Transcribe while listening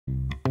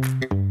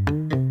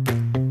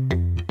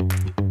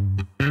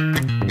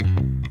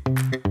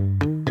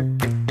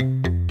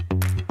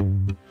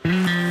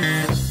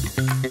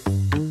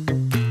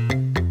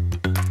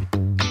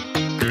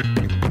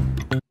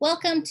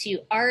Welcome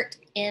to Art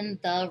in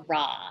the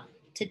Raw.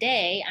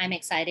 Today, I'm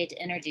excited to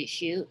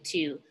introduce you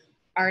to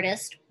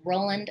artist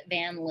Roland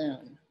Van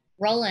Loon.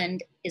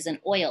 Roland is an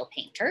oil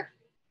painter,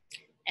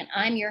 and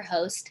I'm your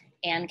host,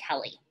 Ann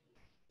Kelly.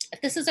 If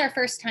this is our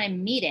first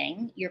time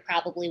meeting, you're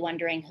probably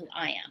wondering who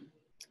I am.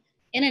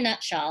 In a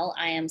nutshell,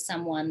 I am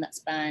someone that's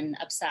been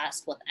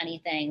obsessed with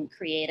anything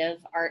creative,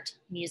 art,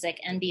 music,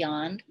 and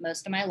beyond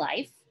most of my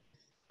life.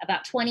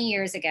 About 20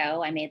 years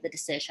ago, I made the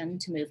decision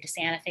to move to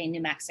Santa Fe,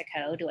 New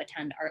Mexico to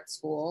attend art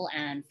school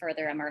and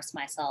further immerse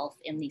myself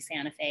in the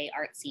Santa Fe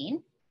art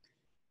scene.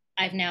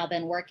 I've now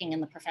been working in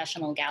the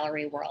professional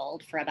gallery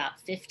world for about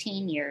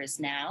 15 years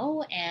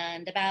now,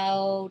 and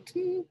about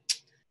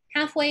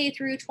halfway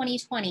through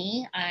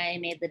 2020, I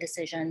made the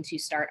decision to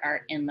start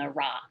Art in the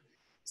Raw.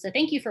 So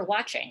thank you for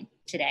watching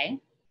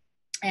today.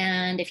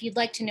 And if you'd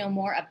like to know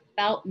more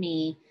about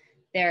me,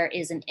 there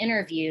is an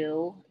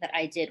interview that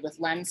I did with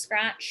Lens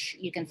Scratch.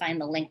 You can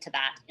find the link to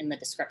that in the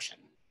description.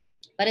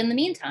 But in the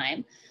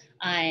meantime,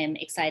 I'm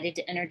excited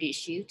to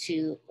introduce you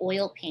to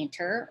oil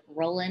painter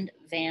Roland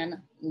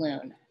Van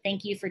Loon.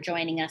 Thank you for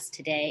joining us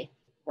today,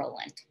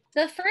 Roland.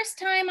 The first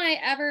time I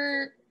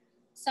ever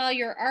saw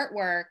your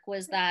artwork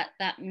was that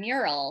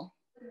mural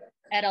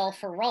at El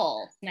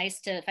Farol.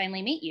 Nice to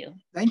finally meet you.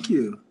 Thank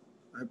you.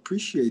 I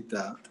appreciate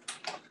that.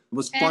 It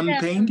was fun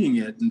painting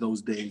it in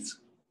those days.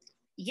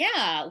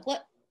 Yeah.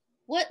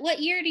 What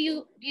year do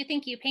you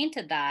think you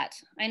painted that?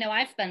 I know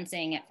I've been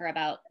seeing it for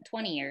about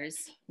 20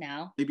 years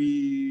now.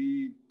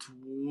 Maybe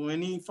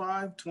 20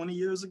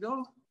 years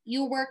ago.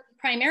 You work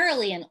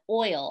primarily in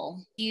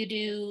oil. Do you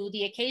do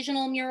the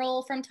occasional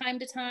mural from time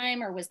to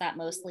time, or was that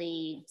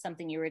mostly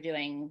something you were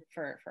doing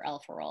for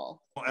El Farol?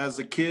 As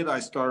a kid,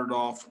 I started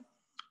off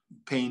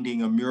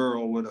painting a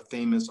mural with a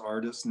famous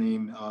artist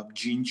named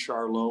Jean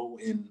Charlot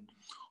in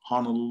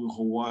Honolulu,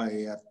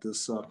 Hawaii, at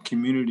this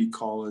community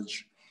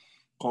college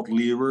called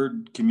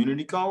Liberate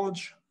Community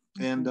College.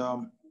 And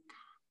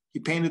he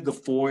painted the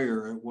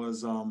foyer. It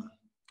was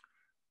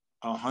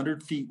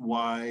 100 feet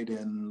wide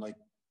and like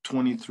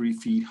 23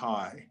 feet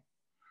high.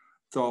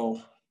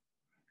 So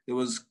it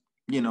was,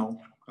 I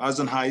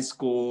was in high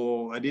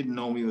school. I didn't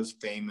know he was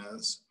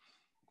famous.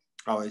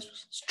 I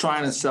was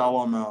trying to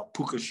sell him a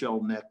puka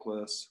shell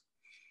necklace.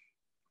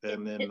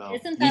 And then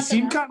he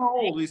seemed kind of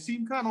old. He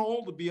seemed kind of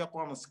old to be up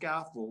on a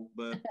scaffold,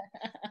 but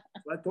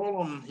I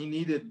told him he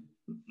needed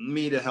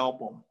me to help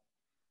him.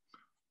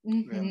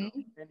 Mm-hmm. And,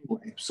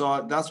 anyway,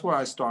 so that's where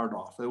I started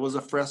off. It was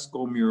a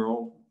fresco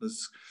mural.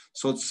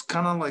 So it's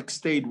kind of like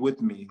stayed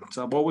with me.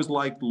 So I've always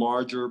liked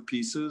larger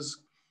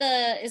pieces.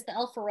 Is the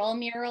El Farol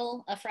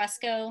mural a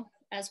fresco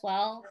as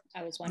well?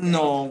 I was wondering.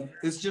 No,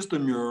 it's just a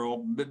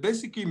mural. But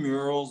basically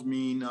murals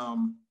mean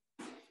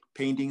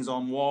paintings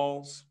on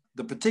walls.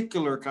 The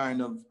particular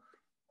kind of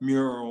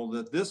mural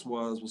that this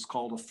was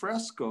called a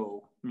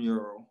fresco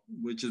mural,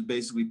 which is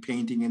basically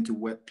painting into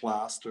wet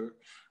plaster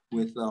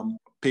with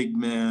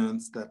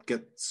pigments that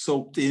get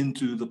soaked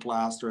into the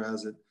plaster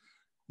as it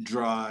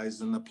dries,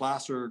 and the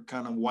plaster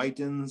kind of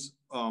whitens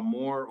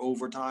more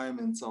over time,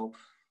 and so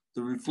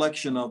the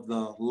reflection of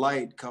the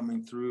light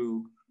coming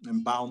through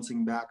and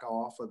bouncing back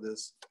off of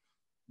this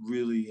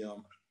really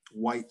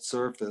white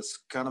surface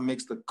kind of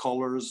makes the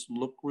colors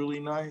look really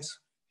nice,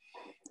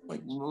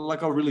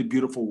 like a really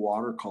beautiful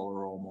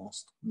watercolor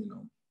almost,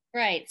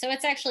 Right. So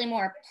it's actually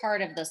more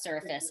part of the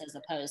surface as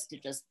opposed to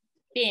just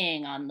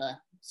being on the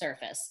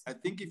surface. I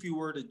think if you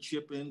were to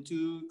chip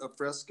into a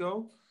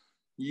fresco,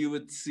 you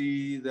would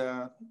see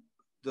that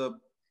the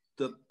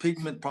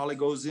pigment probably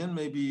goes in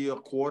maybe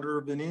 1/4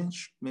 of an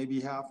inch,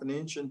 maybe 1/2 an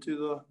inch into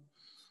the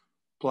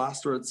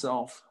plaster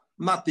itself.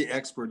 I'm not the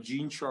expert.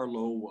 Jean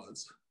Charlot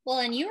was. Well,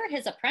 and you were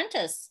his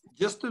apprentice.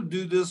 Just to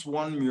do this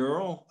one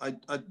mural,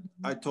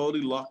 I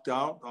totally lucked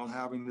out on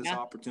having this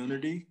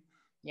opportunity.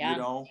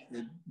 Yeah.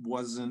 It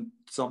wasn't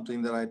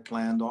something that I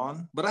planned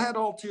on, but I had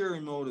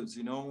ulterior motives.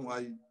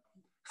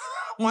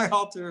 My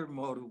ulterior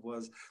motive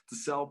was to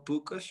sell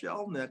puka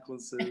shell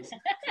necklaces.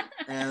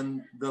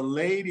 And the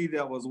lady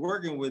that was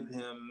working with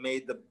him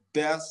made the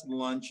best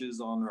lunches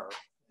on earth.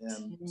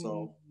 And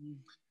so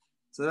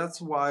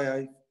that's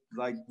why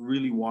I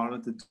really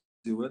wanted to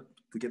do it,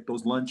 to get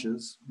those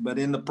lunches. But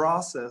in the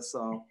process,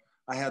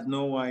 I had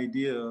no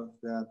idea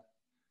that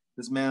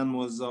this man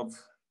was of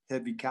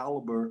heavy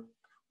caliber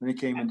when he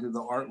came into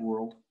the art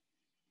world.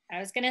 I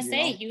was going to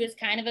say, he was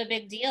kind of a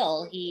big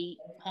deal. He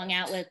hung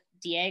out with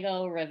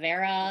Diego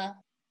Rivera.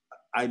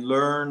 I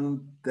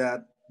learned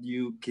that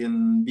you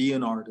can be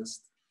an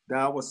artist.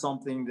 That was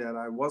something that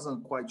I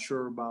wasn't quite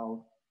sure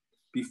about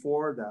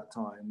before that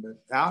time.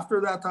 But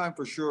after that time,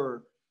 for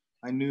sure,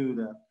 I knew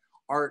that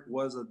art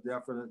was a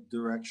definite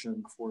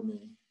direction for me.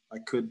 I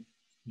could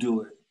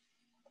do it,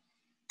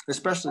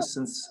 especially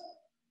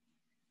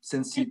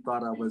since he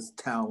thought I was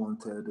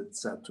talented, et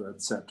cetera,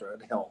 et cetera.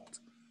 It helped.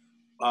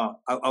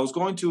 I was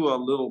going to a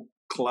little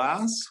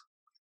class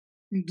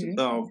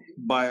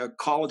by a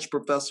college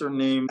professor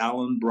named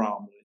Alan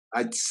Bromley.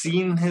 I'd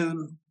seen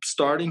him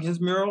starting his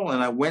mural,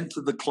 and I went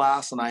to the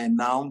class and I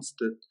announced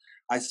it.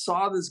 I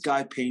saw this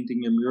guy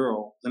painting a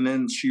mural. And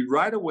then she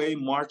right away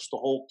marched the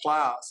whole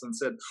class and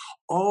said,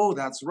 oh,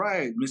 that's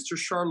right. Mr.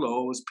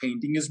 Charlot is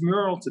painting his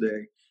mural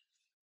today.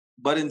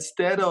 But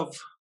instead of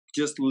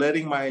just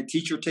letting my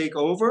teacher take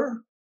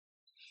over,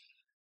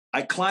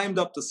 I climbed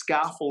up the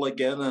scaffold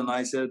again and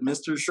I said,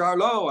 Mr.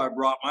 Charlot, I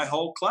brought my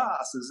whole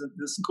class. Isn't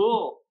this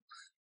cool?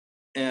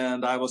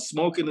 And I was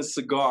smoking a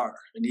cigar,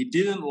 and he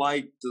didn't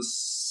like the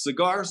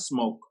cigar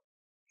smoke.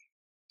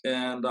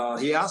 And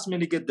he asked me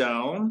to get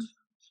down,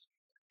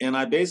 and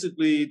I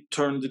basically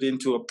turned it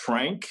into a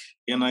prank.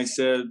 And I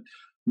said,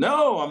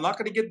 no, I'm not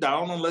going to get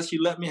down unless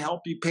you let me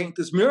help you paint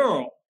this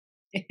mural.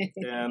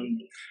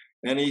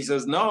 And he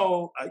says,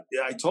 no,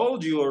 I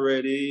told you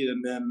already.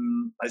 And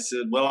then I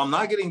said, well, I'm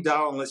not getting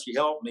down unless you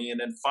help me. And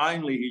then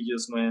finally he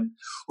just went,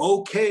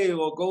 okay,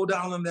 well, go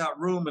down in that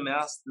room and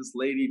ask this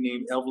lady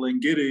named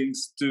Evelyn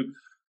Giddings to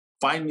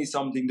find me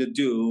something to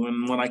do.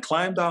 And when I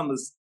climbed down the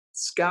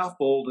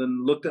scaffold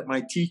and looked at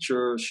my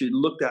teacher, she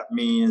looked at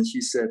me and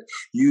she said,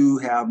 you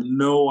have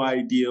no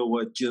idea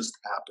what just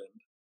happened.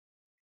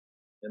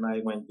 And I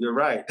went, you're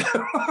right.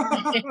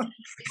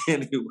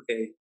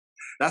 Anyway,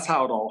 that's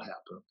how it all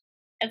happened.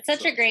 It's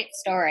such a great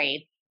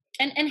story.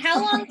 And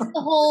how long did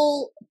the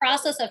whole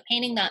process of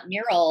painting that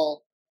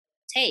mural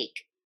take?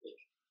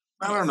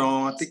 I don't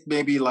know. I think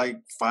maybe like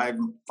five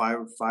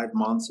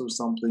months or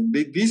something.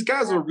 These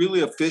guys were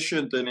really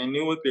efficient and they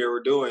knew what they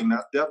were doing.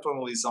 That's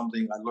definitely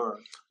something I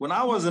learned. When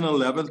I was in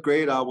 11th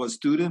grade, I was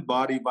student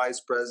body vice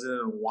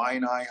president of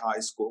Waianae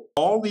High School.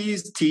 All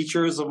these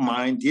teachers of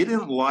mine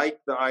didn't like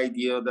the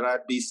idea that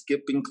I'd be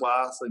skipping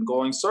class and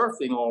going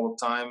surfing all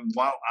the time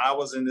while I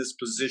was in this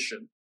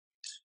position.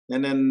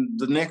 And then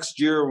the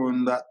next year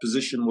when that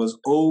position was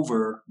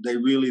over, they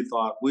really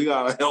thought, we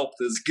got to help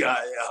this guy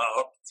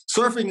out.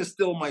 Surfing is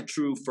still my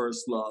true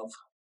first love,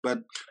 but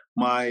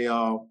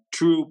my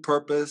true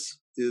purpose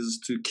is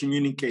to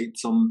communicate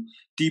some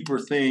deeper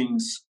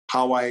things,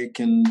 how I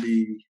can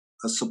be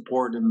a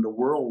support in the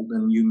world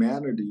and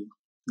humanity.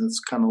 It's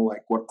kind of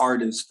like what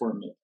art is for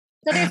me.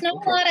 So there's not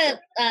a lot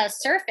of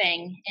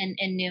surfing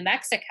in New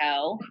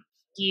Mexico.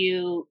 Do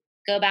you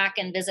go back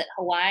and visit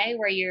Hawaii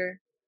where you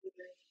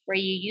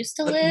used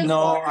to live?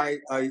 No,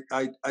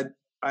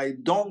 I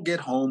don't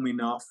get home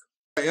enough.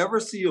 If I ever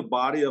see a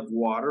body of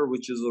water,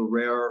 which is a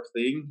rare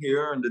thing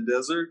here in the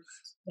desert,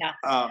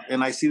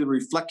 and I see the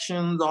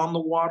reflections on the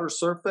water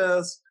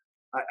surface,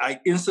 I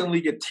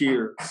instantly get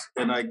tears,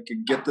 and I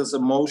get this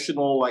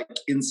emotional, like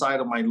inside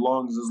of my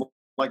lungs. It's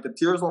like the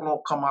tears don't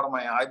all come out of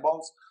my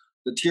eyeballs.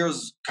 The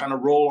tears kind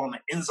of roll on the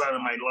inside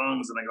of my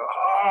lungs, and I go,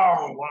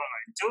 oh, what am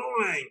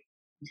I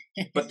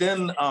doing? But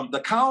then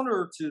the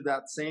counter to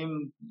that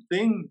same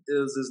thing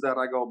is that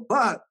I go,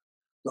 but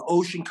the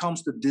ocean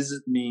comes to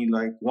visit me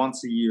like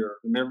once a year.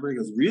 And everybody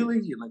goes, really?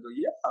 And I go,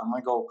 yeah. And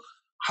I go,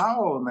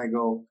 how? And I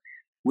go,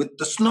 with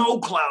the snow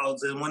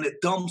clouds. And when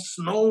it dumps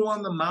snow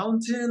on the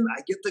mountain,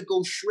 I get to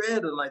go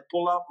shred and I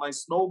pull out my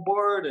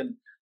snowboard and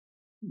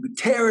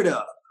tear it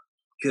up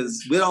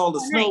because with all the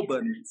snow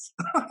bunnies.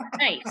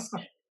 Nice.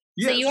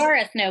 Yes. So you are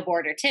a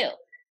snowboarder too.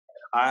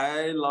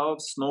 I love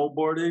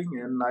snowboarding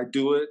and I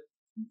do it,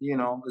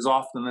 as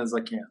often as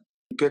I can.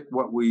 Pick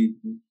what we,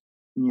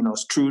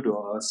 is true to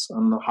us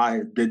on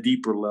the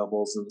deeper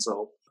levels. And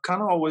so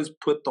kind of always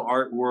put the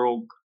art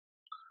world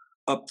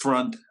up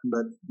front.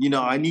 But,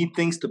 I need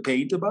things to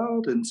paint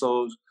about. And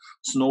so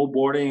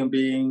snowboarding and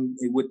being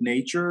with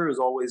nature is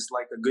always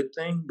like a good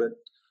thing. But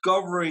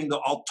discovering the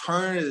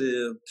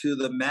alternative to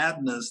the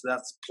madness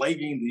that's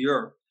plaguing the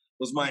earth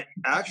was my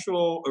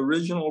actual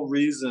original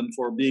reason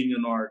for being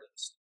an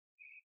artist.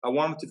 I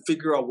wanted to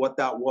figure out what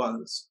that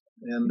was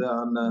and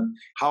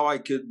how I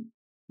could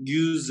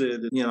use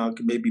it,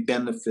 could maybe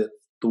benefit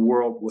the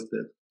world with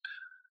it.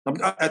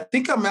 I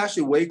think I'm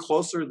actually way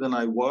closer than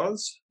I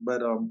was,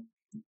 but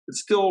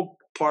it's still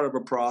part of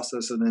a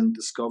process and then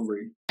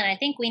discovery. And I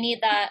think we need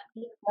that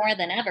more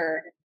than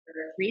ever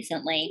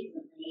recently.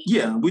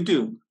 Yeah, we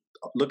do.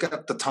 Look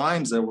at the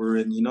times that we're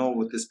in,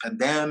 with this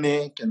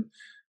pandemic and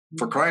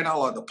for crying out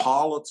loud, the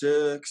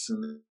politics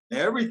and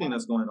everything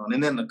that's going on.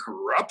 And then the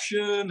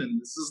corruption.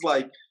 And this is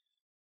like,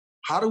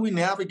 how do we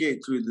navigate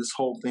through this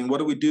whole thing? What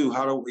do we do?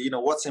 How do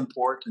what's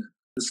important?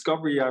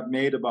 Discovery I've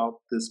made about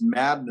this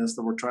madness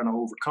that we're trying to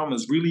overcome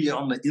is really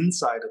on the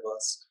inside of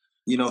us.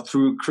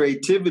 Through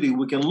creativity,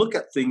 we can look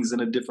at things in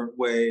a different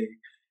way.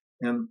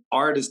 And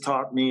art has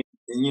taught me,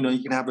 you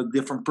can have a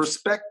different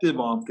perspective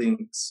on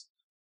things.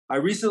 I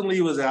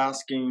recently was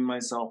asking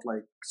myself,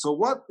 so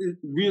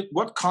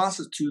what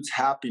constitutes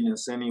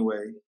happiness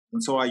anyway?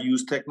 And so I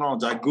used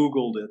technology. I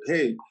Googled it.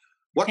 Hey,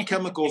 what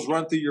chemicals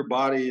run through your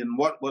body and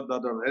what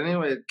other?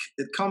 Anyway,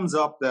 it comes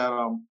up that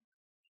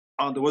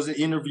there was an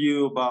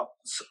interview about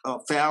a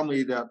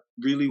family that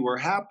really were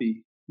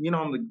happy.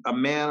 A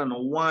man and a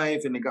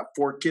wife, and they got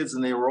 4 kids,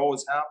 and they were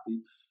always happy.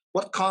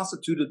 What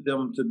constituted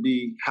them to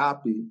be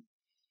happy?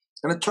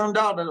 And it turned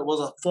out that it was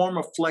a form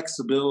of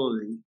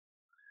flexibility.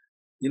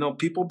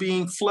 People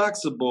being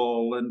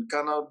flexible and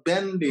kind of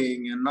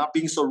bending and not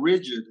being so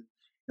rigid.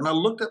 And I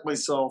looked at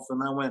myself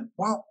and I went,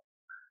 wow,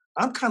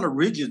 I'm kind of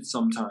rigid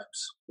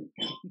sometimes.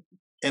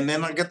 And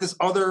then I get this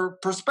other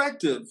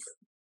perspective.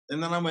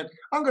 And then I went,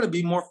 I'm going to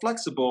be more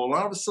flexible. And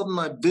all of a sudden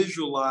I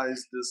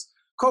visualized this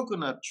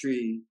coconut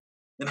tree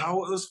and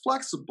how it was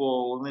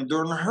flexible. And then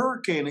during a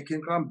hurricane, it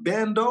can kind of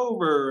bend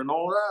over and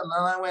all that. And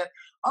then I went,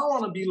 I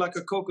want to be like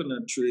a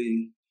coconut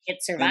tree. It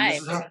And this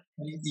survived.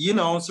 is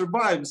how,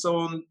 survive.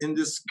 So in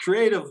this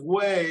creative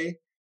way,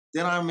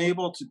 then I'm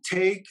able to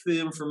take the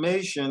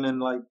information and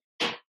like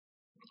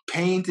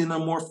paint in a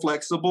more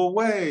flexible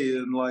way.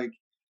 And like,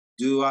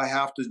 do I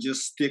have to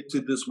just stick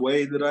to this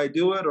way that I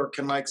do it, or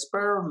can I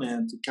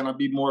experiment? Can I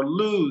be more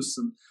loose?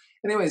 And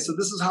anyway, so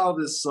this is how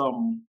this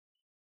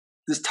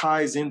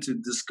ties into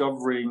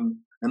discovering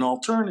an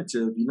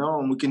alternative,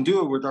 and we can do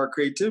it with our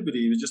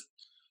creativity.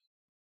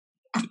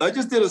 I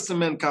just did a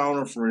cement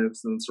counter, for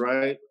instance,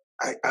 right?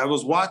 I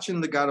was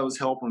watching the guy that was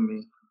helping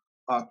me,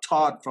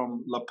 Todd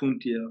from La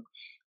Puntia,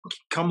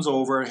 comes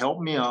over, help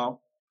me out.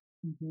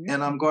 Mm-hmm.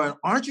 And I'm going,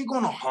 aren't you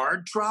going to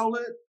hard trowel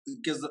it?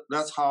 Because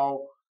that's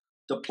how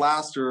the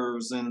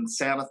plasters in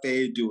Santa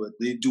Fe do it.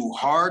 They do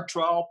hard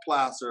trowel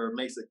plaster, it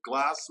makes it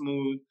glass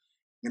smooth,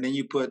 and then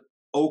you put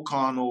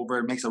Ocon over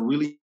it, makes a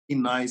really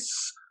nice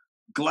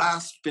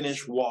glass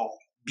finish wall.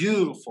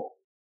 Beautiful.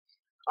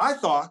 I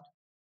thought,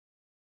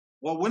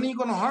 well, when are you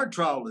going to hard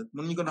trowel it?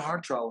 When are you going to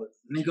hard trowel it?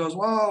 And he goes,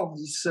 well,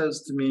 he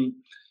says to me,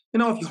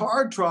 if you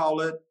hard trowel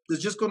it,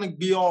 it's just going to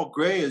be all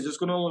gray. It's just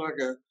going to look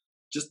like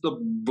just a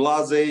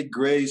blasé,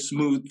 gray,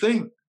 smooth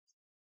thing.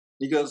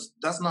 He goes,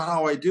 that's not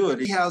how I do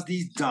it. He has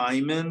these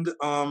diamond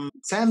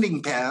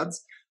sanding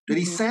pads that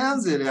he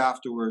sands it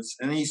afterwards,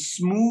 and he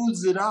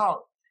smooths it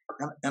out.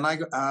 And I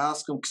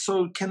ask him,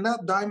 so can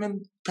that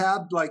diamond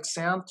pad like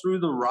sand through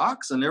the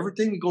rocks and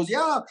everything? He goes,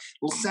 yeah,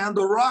 it'll sand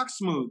the rock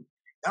smooth.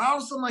 And all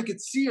of a sudden I could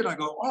see it. I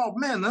go, oh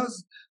man,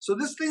 so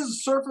this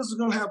thing's surface is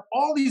going to have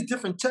all these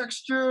different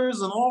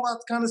textures and all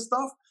that kind of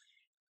stuff.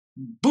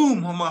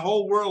 Boom, my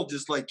whole world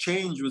just like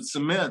changed with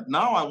cement.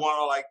 Now I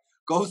want to like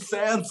go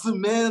sand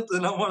cement,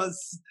 and I want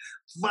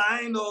to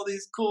find all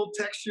these cool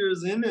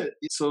textures in it.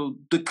 So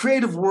the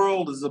creative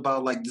world is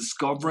about like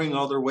discovering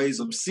other ways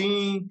of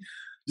seeing,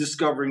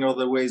 discovering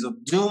other ways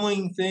of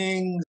doing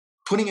things,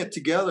 putting it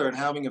together and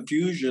having a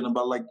fusion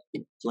about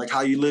like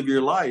how you live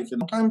your life.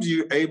 And sometimes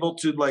you're able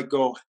to like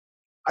go,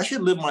 I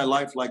should live my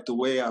life like the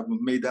way I've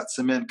made that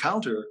cement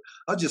counter.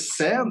 I'll just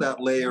sand that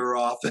layer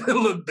off and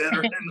it'll look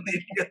better and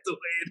leave it the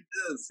way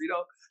it is.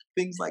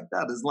 Things like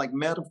that. It's like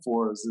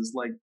metaphors. It's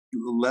like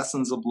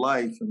lessons of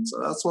life. And so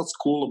that's what's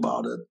cool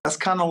about it. That's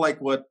kind of like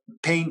what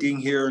painting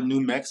here in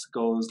New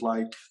Mexico is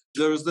like.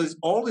 There's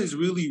all these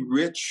really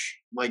rich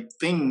like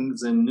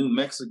things in New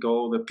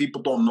Mexico that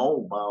people don't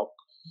know about.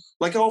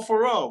 Like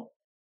Alfaro.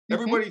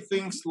 Everybody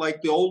thinks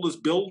like the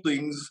oldest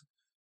buildings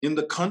in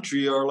the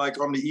country are like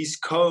on the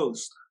East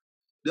Coast.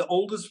 The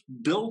oldest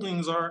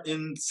buildings are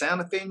in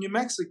Santa Fe, New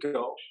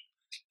Mexico.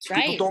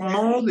 Right. People don't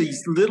know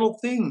these little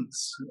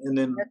things. And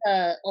then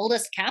the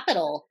oldest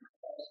capital.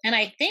 And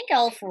I think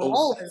El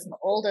Ferrol is the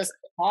oldest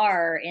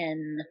bar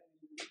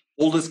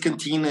oldest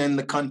cantina in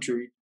the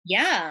country.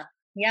 Yeah.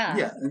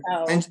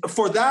 And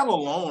for that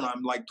alone,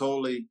 I'm like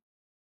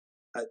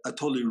I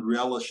totally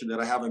relish that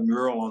I have a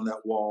mural on that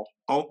wall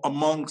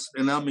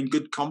and I'm in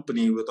good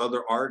company with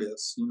other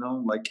artists,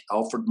 like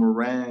Alfred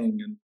Meringue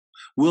and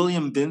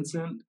William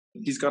Vincent.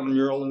 He's got a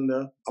mural in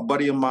there. A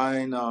buddy of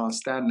mine,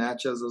 Stan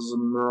Natchez, has a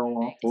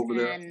mural over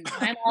there. And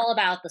I'm all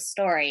about the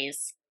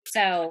stories.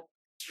 So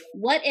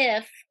what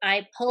if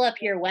I pull up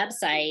your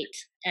website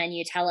and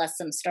you tell us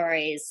some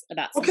stories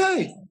about some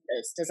pieces?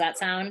 Does that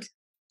sound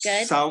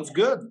good? Sounds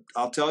good.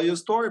 I'll tell you a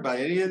story about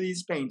any of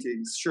these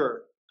paintings.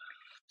 Sure.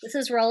 This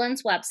is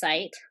Roland's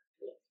website,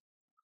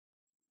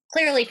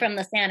 clearly from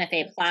the Santa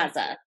Fe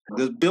Plaza.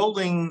 The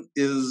building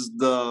is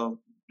the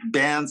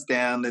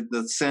bandstand at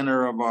the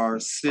center of our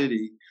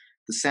city,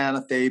 the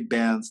Santa Fe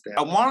bandstand.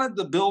 I wanted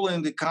the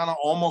building to kind of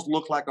almost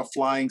look like a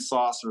flying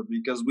saucer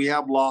because we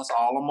have Los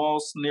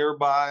Alamos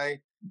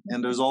nearby,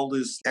 and there's all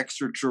these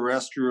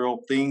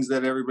extraterrestrial things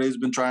that everybody's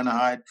been trying to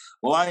hide.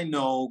 Well, I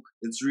know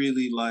it's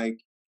really like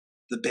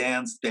the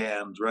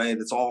bandstand, right?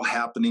 It's all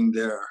happening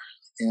there.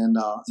 And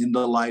in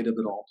the light of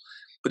it all.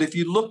 But if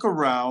you look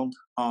around,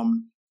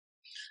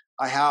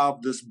 I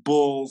have this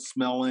bull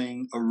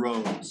smelling a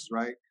rose,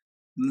 right?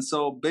 And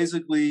so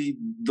basically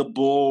the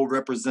bull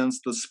represents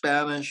the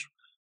Spanish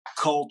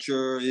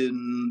culture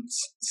in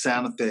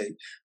Santa Fe,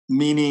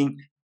 meaning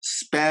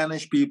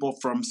Spanish people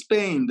from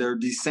Spain, their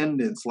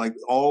descendants, like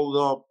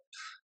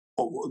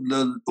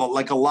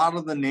like a lot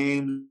of the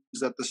names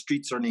that the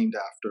streets are named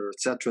after, et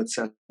cetera, et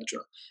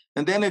cetera.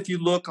 And then if you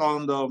look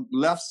on the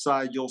left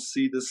side, you'll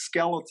see the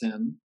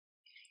skeleton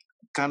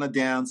kind of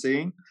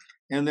dancing.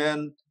 And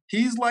then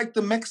he's like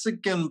the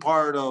Mexican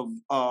part of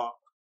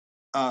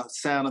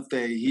Santa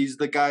Fe. He's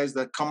the guys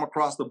that come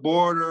across the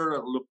border,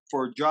 that look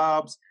for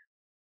jobs.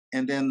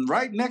 And then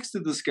right next to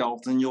the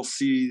skeleton, you'll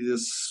see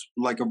this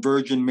like a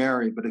Virgin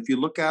Mary. But if you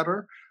look at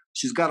her,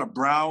 she's got a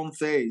brown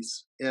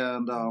face.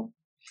 And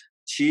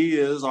she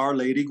is Our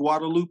Lady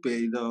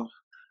Guadalupe, the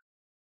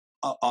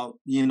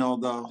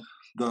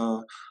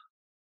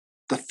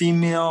the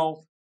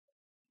female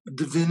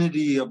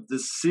divinity of the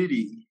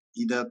city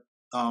that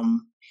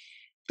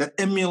that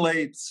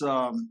emulates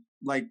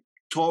like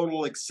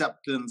total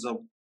acceptance of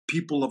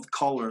people of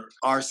color.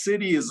 Our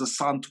city is a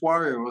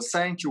santuario, a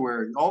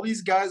sanctuary. All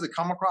these guys that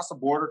come across the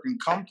border can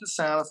come to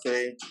Santa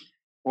Fe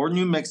or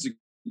New Mexico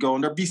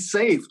and they'll be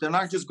safe. They're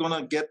not just going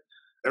to get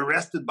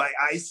arrested by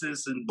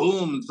ISIS and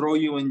boom, throw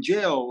you in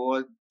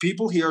jail.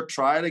 People here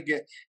try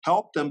to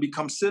help them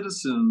become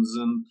citizens,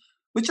 and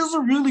which is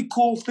a really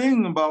cool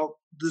thing about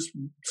this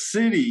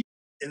city.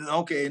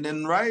 And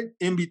then right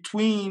in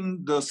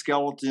between the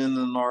skeleton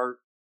and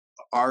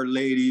our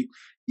lady,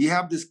 you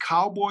have this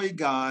cowboy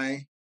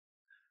guy,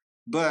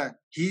 but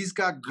he's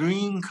got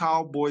green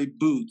cowboy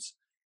boots.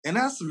 And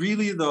that's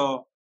really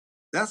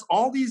that's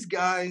all these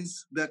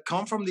guys that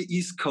come from the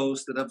East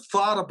Coast that have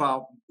thought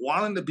about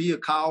wanting to be a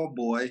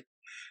cowboy,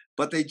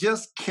 but they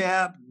just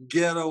can't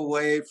get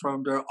away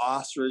from their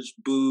ostrich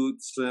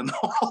boots and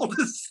all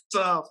this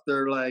stuff. They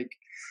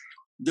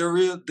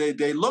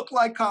look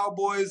like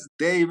cowboys.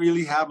 They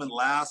really haven't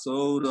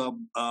lassoed a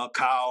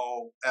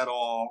cow at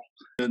all.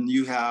 And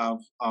you have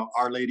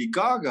Our Lady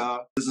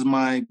Gaga. This is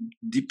my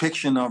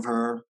depiction of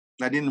her.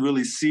 I didn't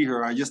really see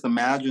her. I just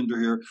imagined her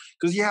here.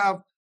 Because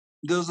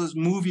there's this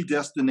movie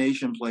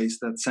destination place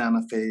that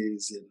Santa Fe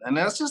is in. And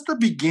that's just the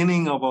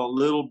beginning of a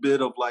little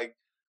bit of like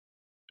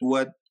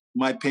what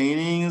my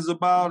painting is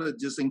about. It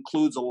just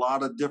includes a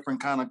lot of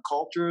different kind of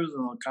cultures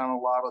and a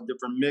lot of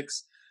different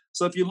mix.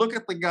 So if you look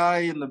at the guy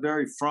in the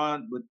very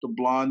front with the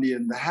blondie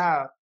and the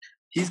hat,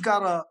 he's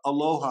got a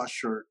aloha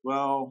shirt.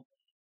 Well,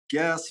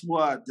 guess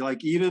what?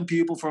 Like even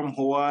people from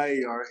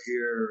Hawaii are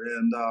here,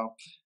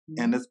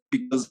 and it's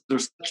because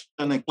there's such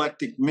an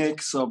eclectic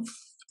mix of,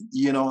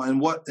 and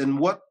what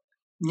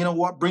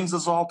brings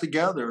us all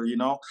together.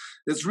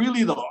 It's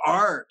really the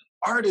art.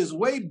 Art is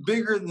way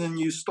bigger than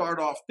you start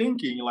off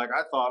thinking. Like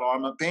I thought,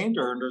 I'm a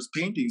painter and there's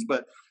paintings,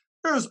 but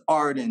there's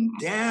art in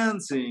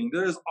dancing,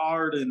 there's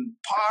art in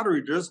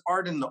pottery, there's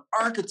art in the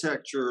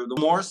architecture. The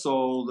more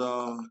so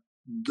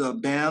the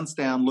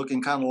bandstand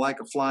looking kind of like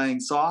a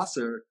flying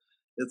saucer.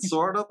 It's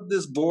sort of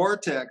this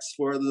vortex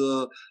for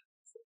the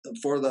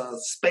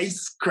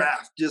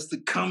spacecraft just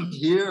to come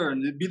here,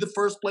 and it'd be the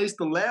first place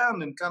to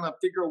land and kind of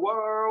figure what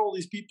are all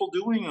these people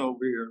doing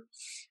over here.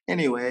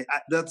 Anyway,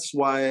 that's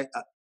what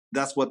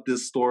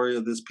this story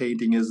of this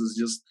painting is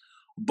just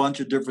a bunch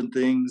of different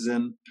things.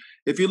 And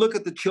if you look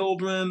at the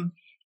children,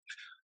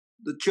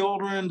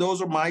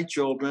 those are my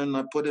children.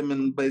 I put them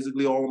in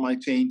basically all of my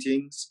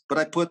paintings, but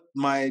I put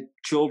my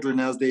children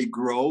as they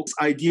grow. This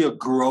idea of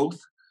growth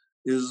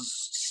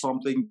is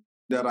something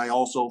that I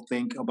also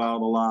think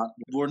about a lot.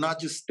 We're not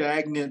just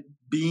stagnant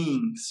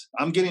beings.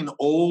 I'm getting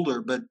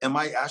older, but am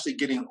I actually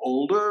getting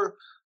older?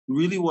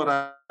 Really what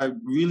I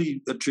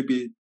really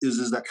attribute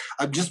is that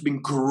I've just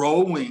been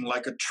growing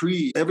like a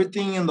tree.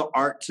 Everything in the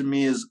art to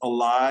me is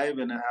alive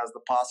and it has the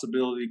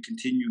possibility to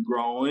continue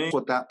growing. That's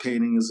what that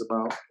painting is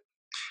about.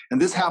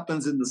 And this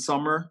happens in the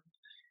summer,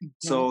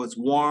 so it's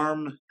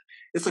warm.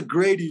 It's a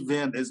great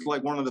event. It's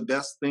like one of the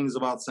best things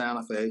about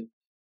Santa Fe,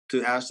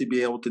 to actually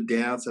be able to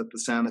dance at the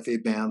Santa Fe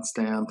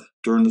bandstand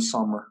during the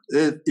summer.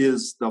 It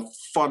is the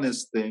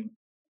funnest thing.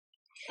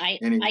 I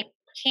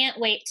can't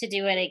wait to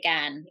do it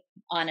again,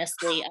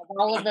 honestly. Of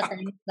all of the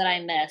things that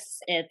I miss,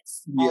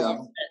 it's all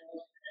of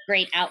the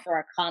great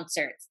outdoor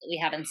concerts that we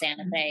have in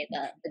Santa Fe,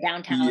 the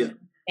downtown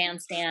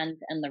bandstand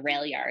and the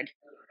rail yard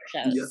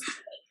shows. Yeah.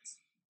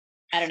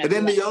 I don't know. And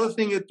then the other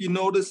thing, if you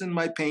notice in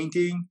my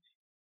painting,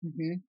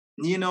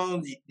 you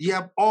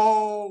have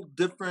all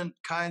different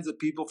kinds of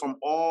people from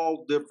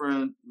all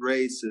different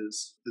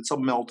races. It's a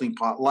melting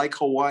pot, like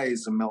Hawaii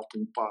is a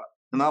melting pot.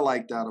 And I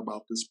like that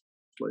about this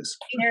place.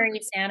 Very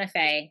Santa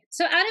Fe.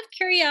 So out of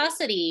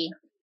curiosity,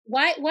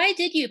 why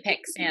did you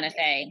pick Santa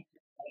Fe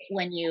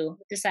when you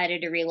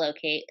decided to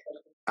relocate?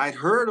 I'd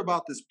heard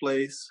about this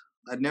place.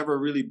 I'd never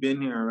really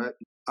been here.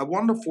 I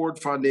won the Ford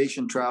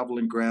Foundation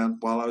traveling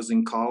grant while I was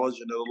in college,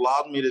 and it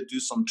allowed me to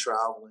do some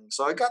traveling.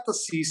 So I got to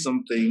see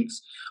some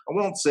things. I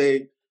won't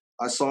say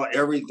I saw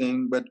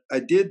everything, but I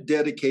did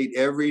dedicate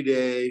every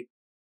day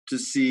to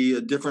see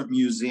a different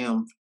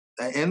museum.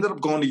 I ended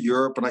up going to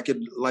Europe, and I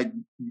could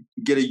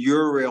get a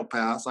Eurail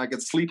pass. I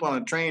could sleep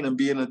on a train and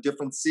be in a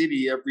different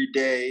city every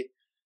day,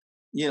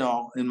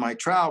 in my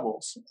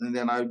travels. And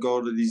then I'd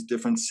go to these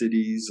different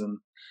cities and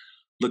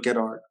look at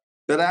art.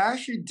 But I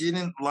actually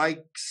didn't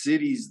like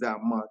cities that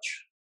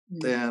much.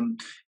 And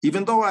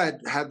even though I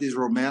had these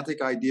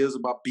romantic ideas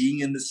about being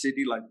in the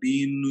city, like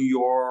being in New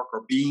York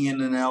or being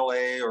in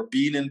LA or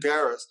being in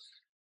Paris,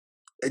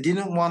 I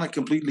didn't want to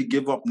completely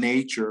give up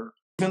nature.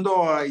 Even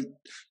though I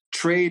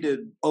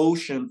traded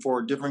ocean for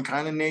a different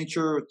kind of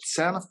nature,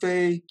 Santa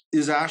Fe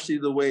is actually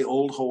the way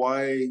old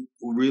Hawaii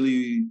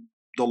really,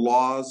 the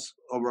laws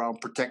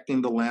around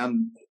protecting the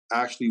land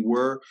actually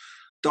were.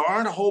 There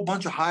aren't a whole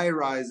bunch of high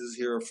rises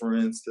here, for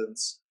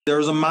instance.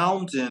 There's a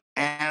mountain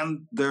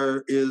and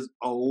there is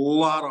a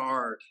lot of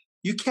art.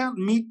 You can't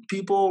meet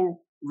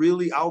people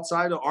really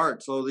outside of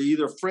art. So they're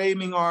either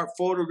framing art,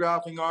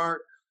 photographing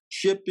art,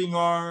 shipping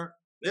art,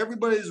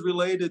 everybody's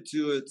related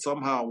to it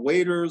somehow.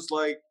 Waiters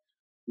like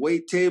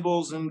wait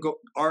tables and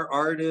art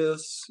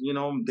artists,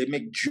 they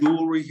make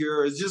jewelry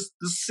here. It's just,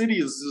 the city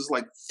is just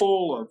like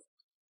full of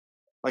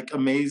like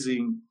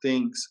amazing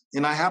things.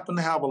 And I happen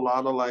to have a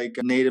lot of like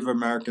Native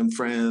American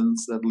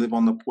friends that live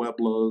on the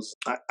Pueblos.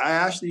 I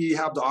actually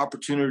have the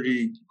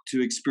opportunity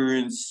to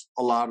experience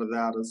a lot of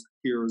that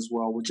here as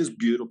well, which is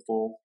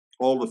beautiful.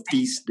 All the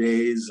feast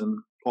days and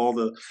all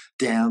the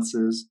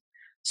dances.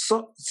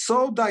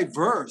 So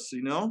diverse,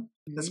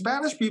 The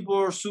Spanish people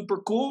are super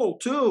cool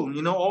too,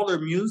 all their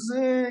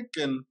music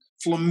and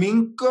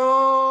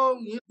flamenco.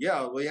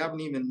 Yeah, we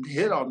haven't even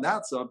hit on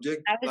that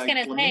subject. I was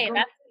going to say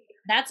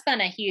that's been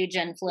a huge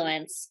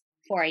influence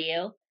for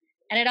you,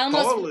 and it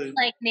almost feels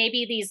like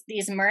maybe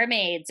these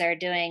mermaids are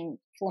doing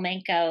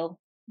flamenco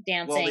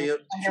dancing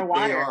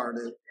underwater. They are.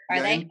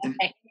 Are they?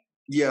 Okay.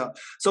 Yeah.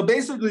 So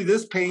basically,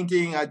 this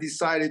painting, I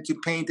decided to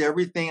paint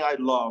everything I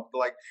loved,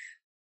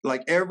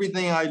 like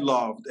everything I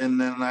loved. And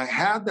then I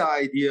had the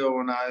idea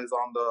when I was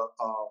on the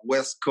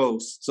West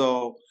Coast.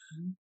 So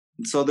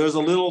there's a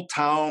little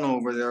town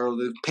over there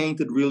that's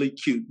painted really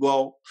cute.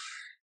 Well,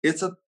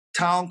 it's a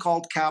town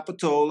called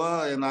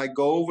Capitola, and I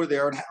go over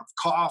there and have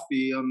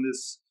coffee on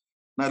this,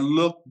 and I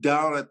look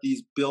down at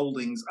these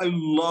buildings. I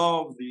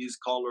love these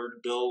colored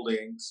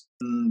buildings.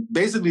 And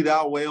basically,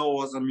 that whale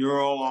was a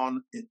mural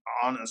on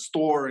a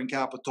store in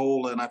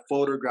Capitola, and I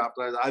photographed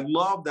it. I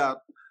love that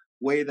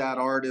way that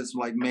artist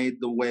like made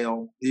the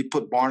whale. He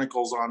put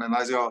barnacles on it, and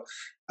I said, oh,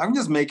 I can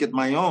just make it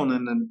my own.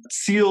 And then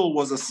seal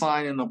was a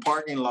sign in the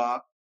parking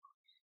lot,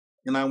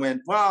 and I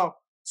went, wow,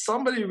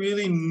 somebody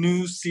really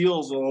knew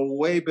seals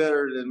way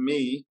better than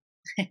me.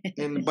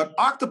 But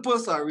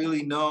octopus, I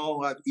really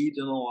know. I've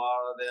eaten a lot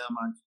of them.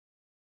 I've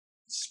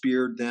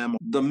speared them.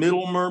 The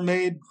middle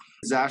mermaid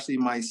is actually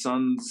my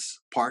son's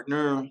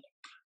partner.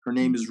 Her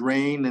name is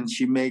Rain, and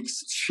she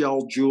makes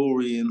shell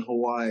jewelry in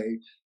Hawaii.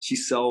 She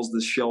sells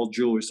this shell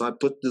jewelry. So I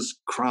put this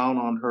crown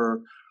on her.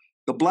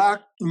 The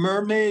black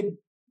mermaid,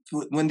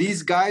 when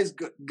these guys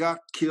got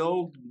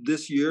killed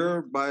this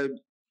year by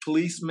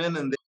policemen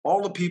and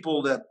all the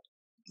people that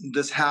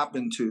this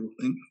happened to,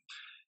 and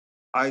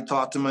I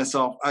thought to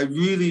myself, I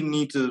really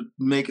need to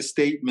make a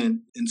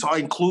statement. And so I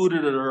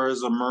included her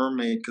as a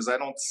mermaid because I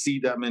don't see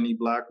that many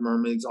black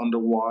mermaids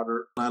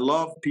underwater. I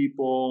love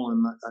people,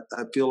 and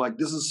I feel like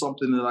this is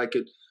something that I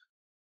could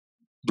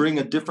bring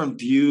a different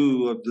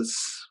view of this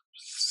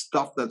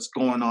stuff that's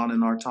going on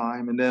in our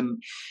time. And then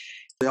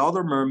the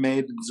other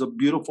mermaid is a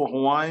beautiful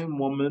Hawaiian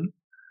woman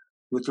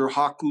with her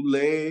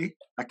hakule.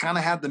 I kind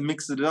of had to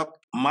mix it up.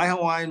 My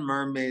Hawaiian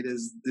mermaid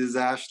is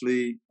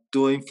actually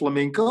doing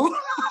flamenco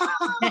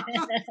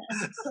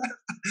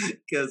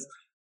because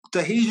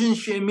Tahitian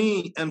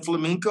shemi and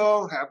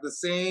flamenco have the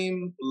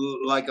same,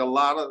 like a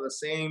lot of the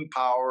same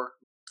power,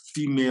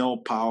 female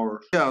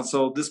power. Yeah,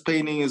 so this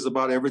painting is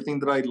about everything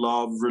that I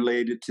love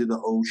related to the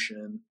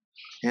ocean.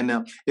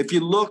 And if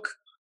you look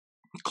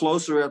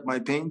closer at my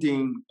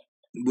painting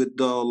with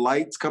the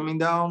lights coming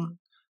down,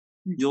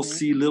 you'll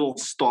see little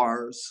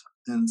stars.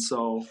 And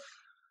so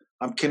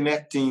I'm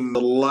connecting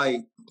the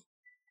light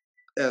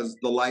as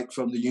the light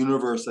from the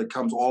universe that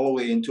comes all the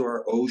way into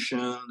our ocean.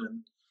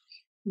 And,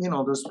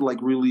 there's like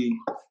really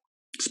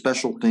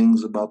special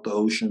things about the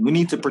ocean. We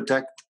need to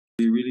protect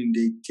it. We really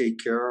need to take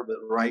care of it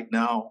right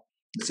now.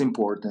 It's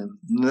important.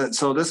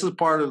 So this is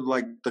part of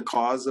like the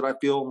cause that I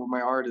feel with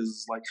my art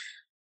is like,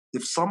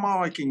 if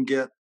somehow I can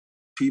get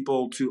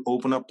people to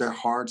open up their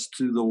hearts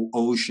to the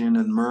ocean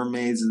and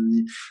mermaids,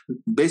 and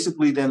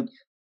basically then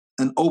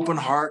an open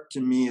heart to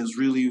me is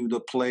really the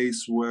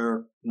place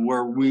where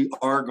we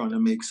are going to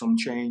make some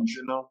change,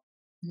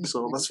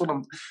 So that's what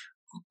I'm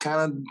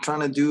kind of trying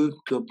to do,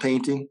 the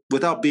painting,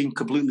 without being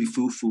completely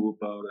foo-foo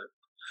about it.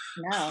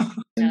 No,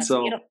 it's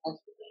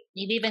beautiful.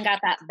 You've even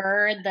got that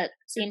bird that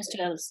seems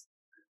to have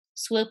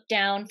swooped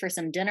down for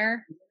some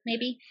dinner,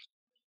 maybe?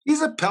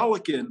 He's a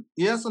pelican.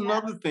 Yes,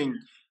 another thing.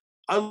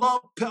 I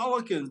love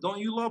pelicans. Don't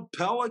you love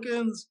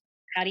pelicans?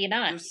 How do you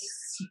not?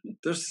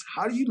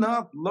 How do you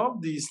not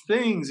love these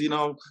things?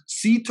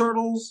 Sea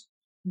turtles,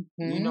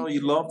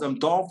 you love them.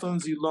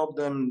 Dolphins, you love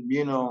them,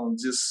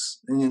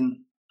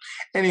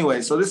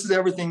 anyway, so this is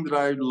everything that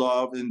I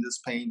love in this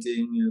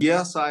painting.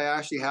 Yes, I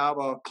actually have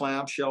a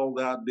clamshell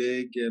that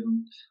big,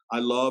 and I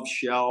love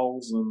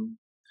shells, and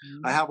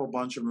I have a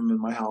bunch of them in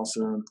my house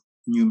here in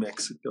New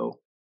Mexico.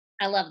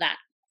 I love that.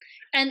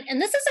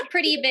 And this is a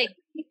pretty big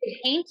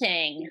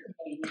painting,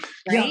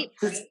 right?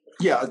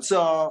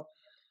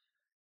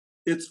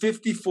 It's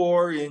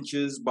 54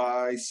 inches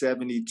by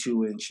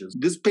 72 inches.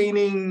 This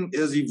painting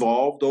has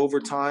evolved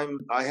over time.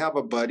 I have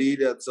a buddy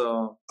that's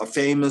a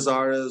famous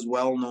artist,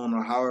 well-known,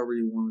 or however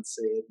you want to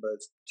say it, but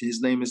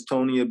his name is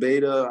Tony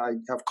Abeda. I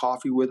have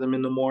coffee with him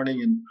in the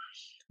morning,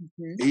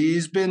 and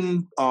he's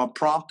been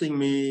prompting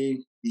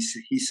me.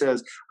 He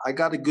says, I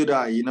got a good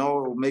eye,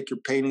 it'll make your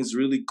paintings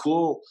really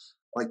cool,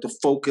 like to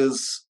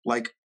focus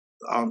like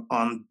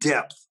on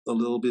depth a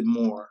little bit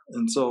more.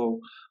 And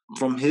so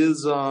from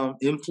his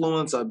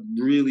influence, I'm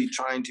really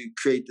trying to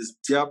create this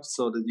depth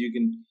so that you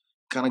can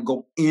kind of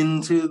go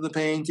into the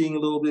painting a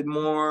little bit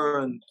more.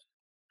 And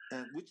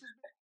which is,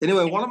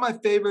 anyway, one of my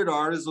favorite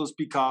artists was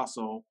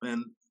Picasso.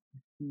 And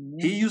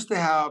he used to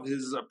have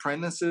his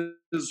apprentices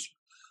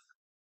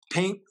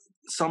paint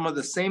some of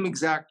the same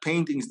exact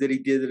paintings that he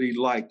did that he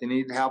liked. And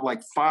he'd have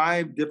like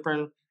 5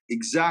 different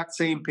exact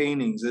same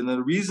paintings. And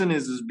the reason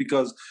is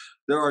because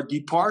there are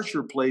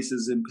departure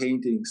places in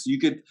paintings. You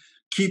could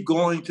keep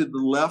going to the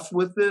left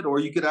with it, or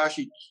you could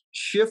actually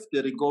shift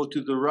it and go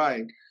to the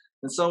right.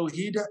 And so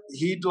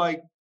he'd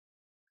like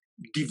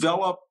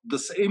develop the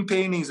same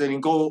paintings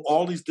and go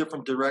all these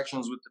different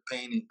directions with the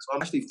paintings.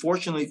 Actually,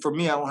 fortunately for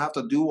me, I don't have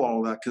to do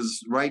all that,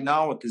 because right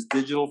now with this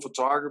digital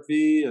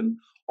photography and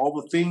all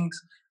the things,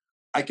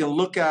 I can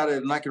look at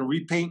it and I can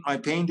repaint my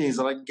paintings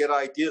and I can get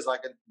ideas. I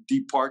can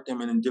depart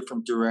them in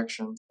different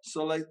directions.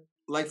 So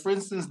like for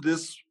instance,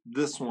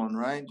 this one,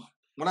 right?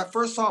 When I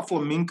first saw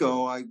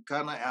flamenco, I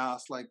kind of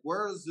asked, like,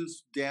 where does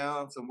this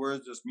dance and where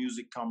does this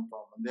music come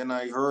from? And then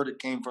I heard it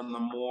came from the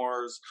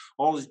Moors,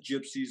 all these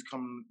gypsies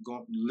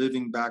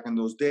living back in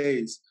those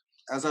days.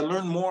 As I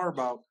learned more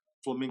about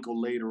flamenco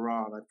later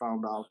on, I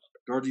found out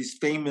there are these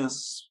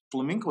famous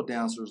flamenco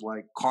dancers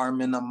like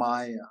Carmen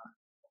Amaya,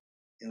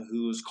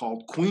 who is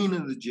called Queen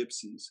of the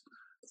Gypsies.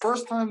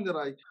 First time that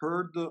I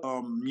heard the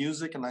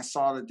music and I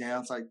saw the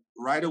dance, I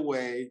right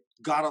away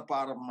got up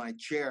out of my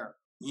chair.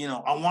 You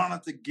know, I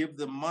wanted to give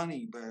them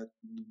money, but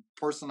the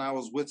person I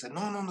was with said,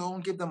 no,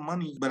 don't give them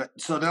money. But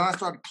so then I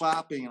started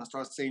clapping and I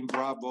started saying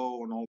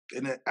bravo and all.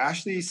 And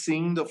actually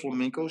seeing the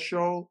flamenco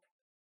show,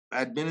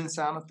 I'd been in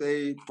Santa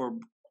Fe for a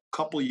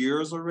couple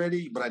years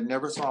already, but I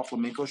never saw a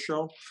flamenco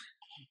show.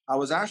 I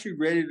was actually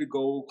ready to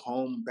go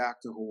home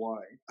back to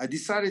Hawaii. I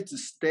decided to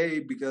stay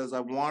because I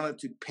wanted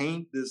to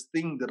paint this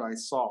thing that I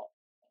saw.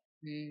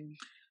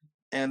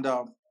 And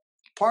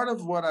part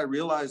of what I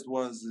realized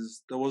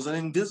is there was an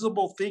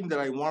invisible thing that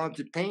I wanted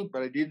to paint,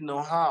 but I didn't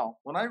know how.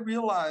 When I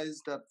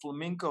realized that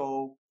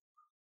flamenco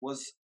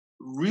was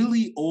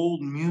really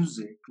old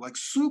music, like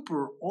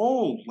super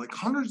old, like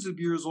hundreds of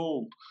years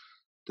old,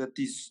 that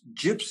these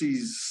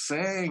gypsies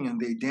sang and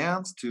they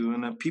danced to,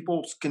 and that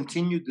people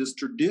continued this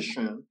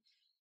tradition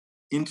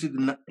into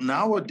the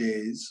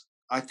nowadays,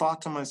 I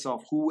thought to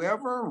myself,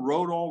 whoever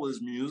wrote all this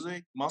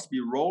music must be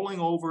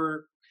rolling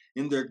over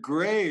in their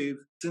grave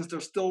since they're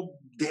still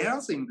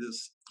dancing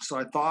this. So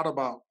I thought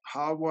about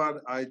how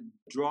would I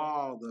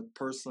draw the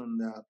person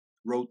that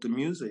wrote the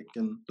music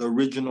and the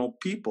original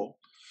people.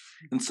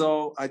 And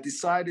so I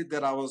decided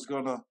that I was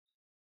going to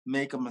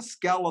make them a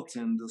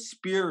skeleton, the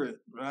spirit,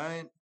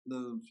 right?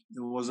 It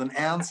was an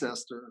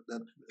ancestor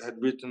that had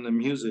written the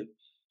music.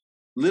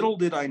 Little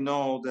did I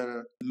know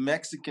that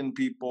Mexican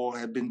people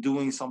had been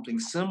doing something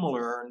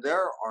similar in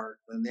their art,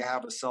 and they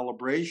have a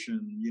celebration,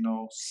 you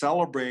know,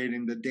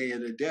 celebrating the Day of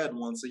the Dead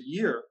once a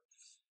year.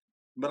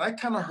 But I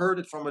kind of heard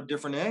it from a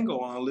different angle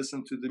when I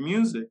listened to the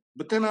music.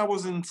 But then I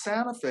was in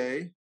Santa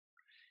Fe,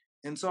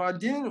 and so I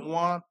didn't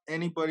want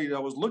anybody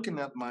that was looking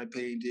at my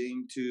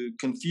painting to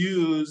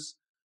confuse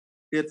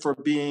it for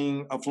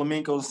being a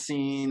flamenco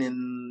scene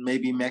in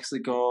maybe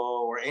Mexico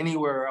or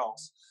anywhere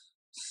else.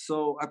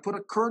 So I put a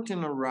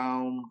curtain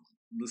around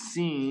the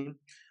scene,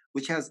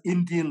 which has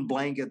Indian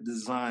blanket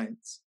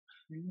designs.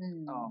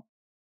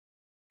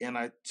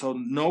 So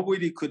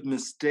nobody could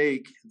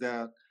mistake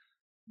that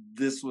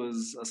this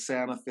was a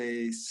Santa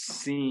Fe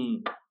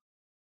scene.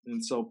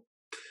 And so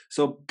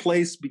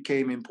place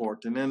became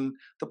important. And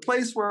the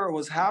place where it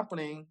was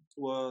happening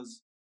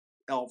was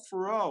El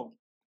Faro.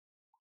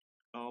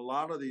 A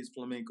lot of these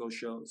flamenco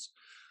shows.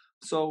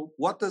 So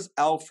what does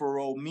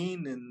alfaro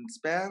mean in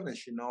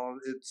Spanish? You know,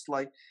 it's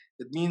like,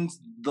 it means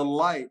the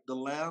light, the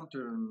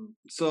lantern.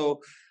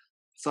 So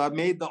I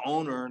made the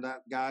owner,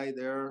 that guy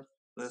there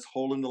that's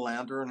holding the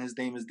lantern, his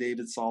name is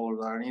David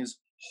Salazar, and he's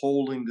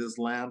holding this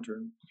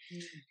lantern.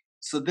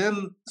 So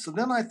then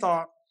I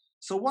thought,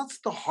 so what's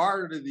the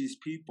heart of these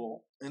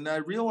people? And I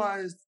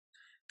realized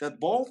that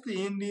both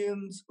the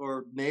Indians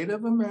or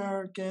Native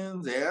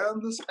Americans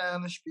and the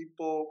Spanish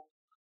people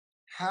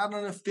had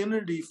an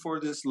affinity for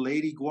this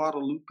Lady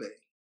Guadalupe.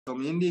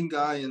 Some Indian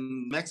guy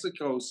in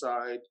Mexico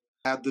side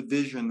had the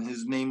vision.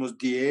 His name was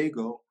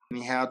Diego, and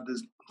he had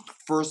this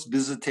first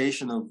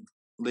visitation of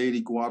Lady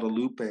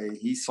Guadalupe.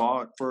 He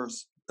saw it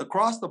first.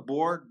 Across the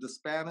board, the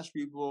Spanish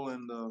people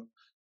and the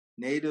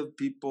native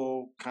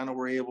people kind of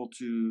were able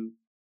to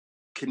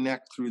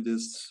connect through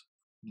this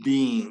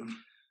being,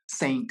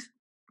 saint.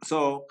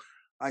 So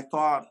I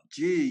thought,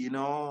 gee, you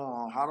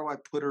know, how do I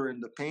put her in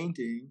the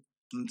painting?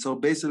 And so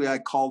basically I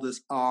call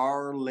this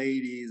Our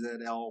Ladies at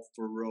El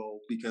Faro,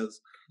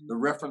 because the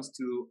reference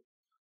to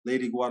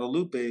Lady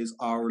Guadalupe is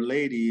Our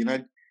Lady.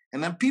 And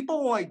then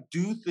people like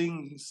do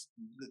things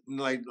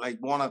like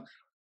want to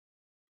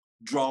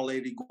draw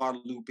Lady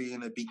Guadalupe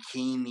in a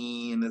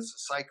bikini, and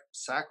it's like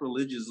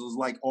sacrilegious. There's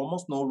like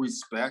almost no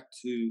respect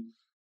to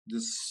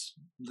this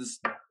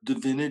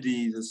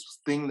divinity, this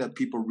thing that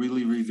people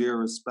really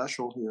revere as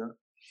special here.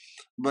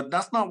 But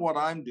that's not what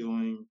I'm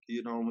doing,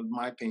 you know, with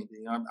my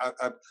painting.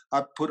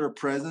 I put her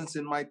presence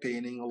in my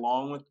painting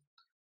along with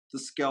the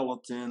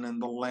skeleton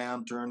and the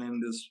lantern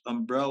and this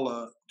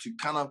umbrella to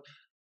kind of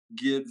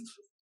give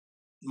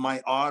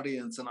my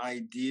audience an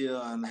idea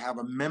and have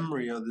a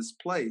memory of this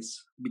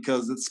place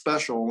because it's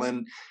special.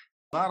 And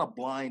I'm not a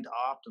blind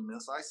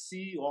optimist. I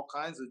see all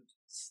kinds of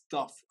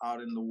stuff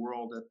out in the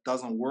world that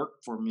doesn't work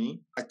for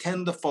me. I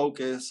tend to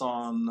focus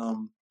on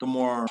the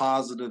more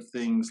positive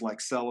things like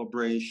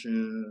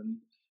celebration.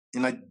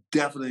 And I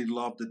definitely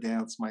love to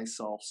dance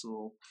myself.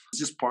 So it's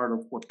just part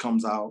of what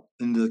comes out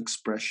in the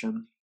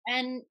expression.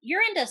 And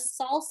you're into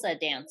salsa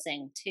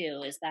dancing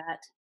too. Is that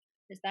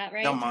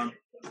right? Yeah,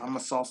 I'm a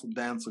salsa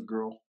dancer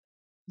girl.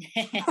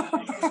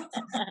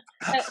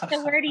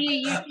 So where do you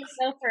usually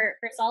go for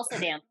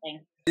salsa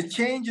dancing? It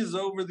changes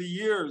over the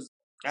years.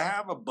 I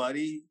have a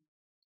buddy.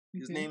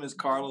 His Mhm. name is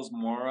Carlos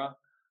Mora.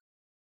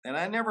 And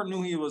I never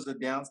knew he was a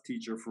dance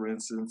teacher, for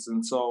instance.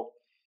 And so,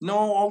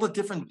 all the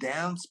different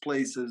dance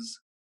places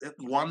at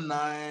one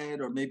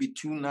night or maybe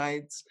 2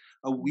 nights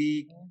a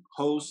week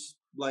host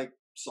like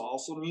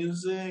salsa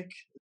music,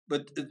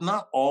 but it's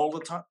not all the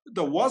time.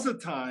 There was a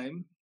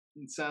time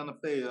in Santa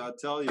Fe, I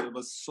tell you, it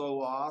was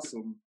so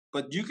awesome.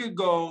 But you could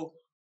go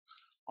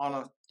on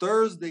a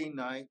Thursday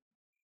night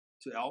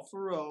to El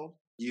Faro,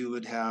 you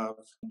would have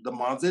the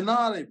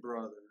Manzanati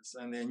brothers.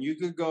 And then you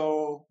could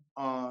go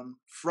on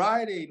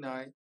Friday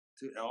night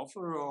to El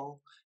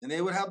Faro, and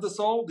they would have the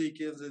Soul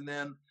Deacons. And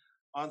then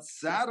on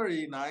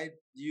Saturday night,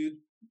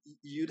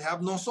 you'd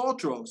have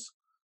Nosotros.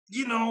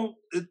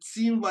 It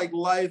seemed like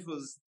life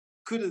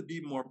couldn't be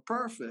more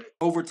perfect.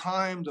 Over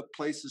time, the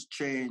places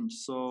changed.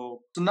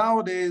 So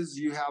nowadays,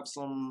 you have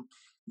some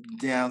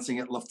dancing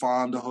at La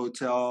Fonda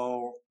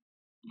Hotel.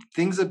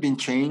 Things have been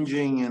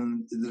changing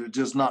and there's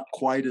just not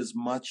quite as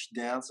much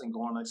dancing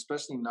going on,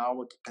 especially now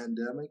with the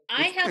pandemic.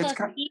 I have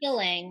a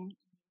feeling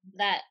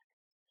that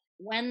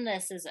when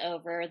this is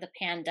over, the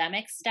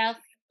pandemic stuff,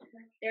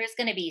 there's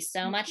going to be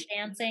so much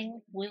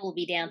dancing. We will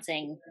be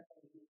dancing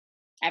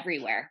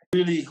everywhere. I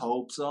really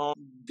hope so.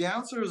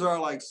 Dancers are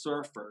like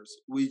surfers.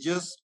 We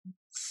just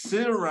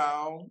sit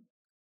around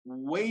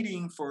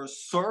waiting for a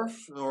surf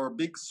or a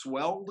big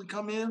swell to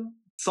come in.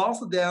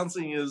 Salsa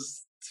dancing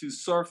is to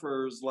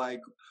surfers like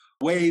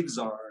waves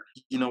are.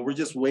 We're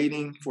just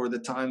waiting for the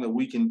time that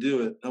we can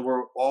do it. And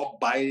we're all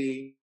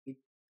biting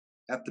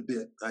at the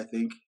bit, I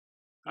think.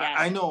 Yeah.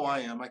 I know I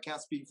am. I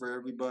can't speak for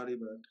everybody,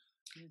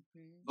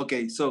 but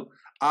okay, so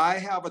I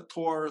have a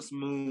Taurus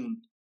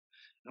moon.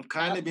 I'm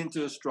kind of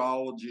into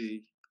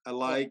astrology. I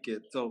like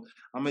it. So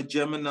I'm a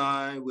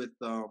Gemini with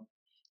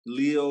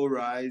Leo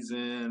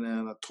rising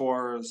and a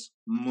Taurus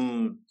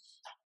moon.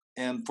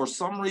 And for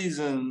some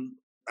reason,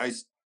 I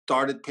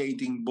started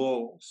painting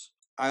bulls.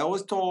 I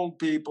always told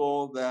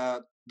people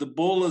that the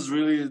bull is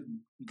really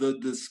the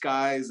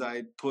disguise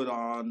I put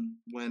on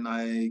when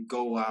I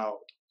go out,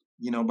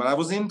 but I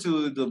was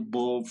into the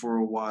bull for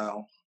a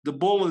while. The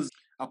bull is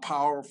a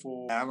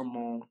powerful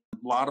animal.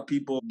 A lot of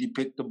people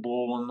depict the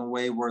bull in a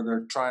way where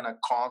they're trying to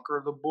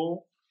conquer the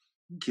bull,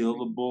 kill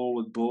the bull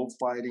with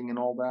bullfighting and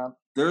all that.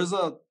 There's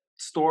a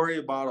story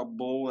about a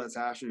bull that's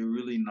actually a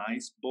really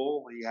nice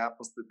bull. He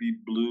happens to be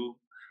blue.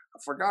 I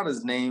forgot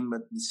his name,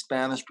 but the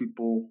Spanish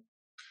people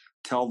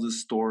tell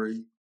this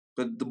story.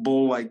 But the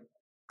bull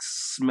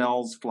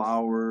smells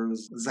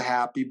flowers. It's a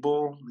happy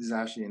bull. He's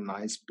actually a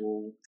nice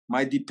bull.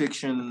 My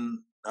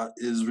depiction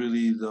is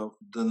really the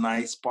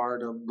nice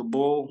part of the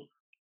bull.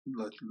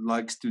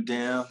 Likes to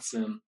dance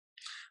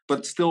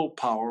but still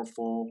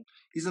powerful.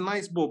 He's a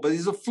nice bull, but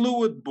he's a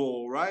fluid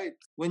bull, right?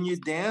 When you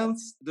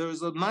dance,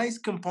 there's a nice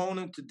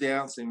component to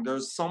dancing.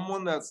 There's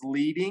someone that's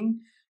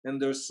leading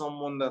and there's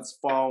someone that's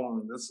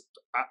following.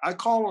 I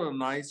call it a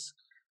nice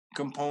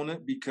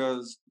component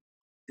because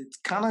it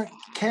kind of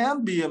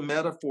can be a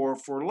metaphor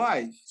for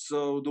life.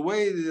 So the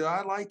way that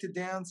I like to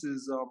dance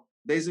is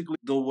basically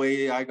the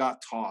way I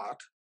got taught.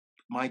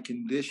 My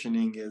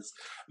conditioning is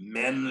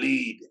men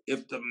lead.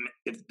 If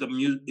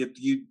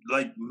you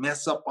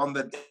mess up on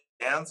the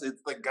dance,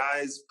 it's the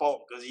guy's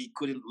fault because he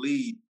couldn't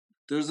lead.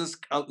 There's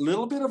a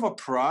little bit of a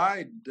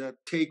pride that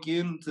take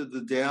into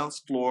the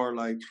dance floor,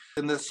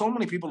 and there's so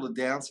many people to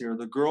dance here.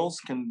 The girls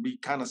can be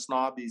kind of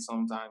snobby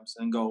sometimes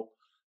and go,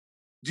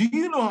 "Do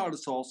you know how to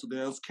salsa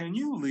dance? Can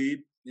you lead?"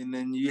 And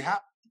then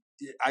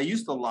I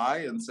used to lie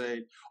and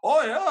say,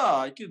 "Oh yeah,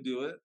 I can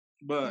do it,"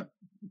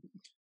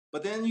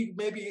 But then you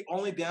maybe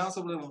only dance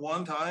with them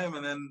one time,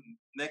 and then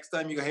next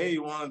time you go, "Hey,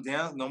 you want to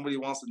dance?" Nobody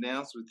wants to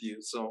dance with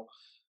you. So,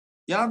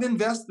 yeah, I've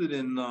invested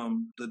in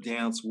the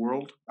dance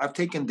world. I've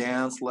taken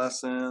dance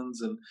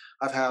lessons, and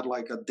I've had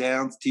a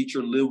dance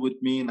teacher live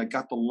with me, and I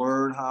got to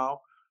learn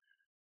how.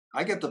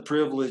 I get the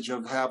privilege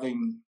of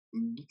having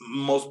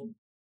most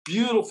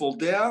beautiful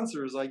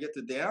dancers I get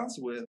to dance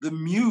with. The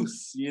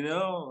muse,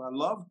 I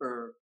love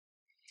her.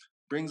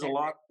 Brings a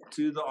lot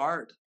to the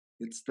art.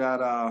 It's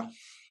that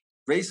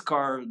race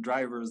car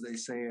drivers, they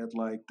say it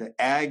the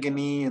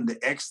agony and the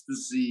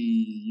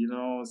ecstasy,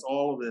 it's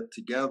all of it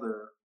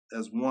together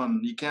as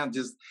one. You can't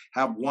just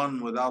have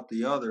one without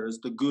the other. It's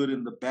the good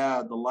and the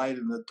bad, the light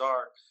and the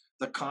dark,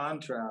 the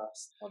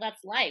contrast. Well,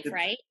 that's life,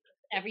 right?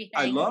 Everything.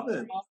 I love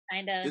it. All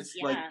kind of, it's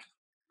yeah.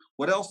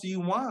 what else do you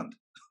want?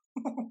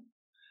 I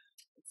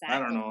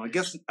don't Exactly.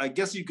 know. I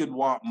guess you could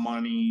want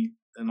money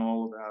and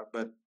all of that,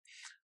 but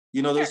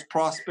there's Sure.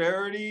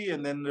 prosperity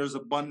and then there's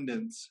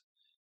abundance.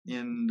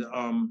 And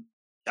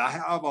I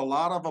have a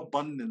lot of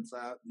abundance.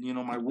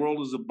 My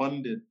world is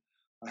abundant.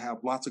 I have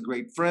lots of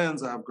great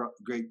friends. I have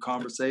great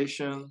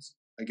conversations.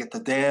 I get to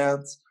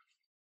dance,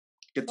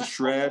 get to What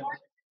shred.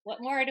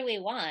 what more do we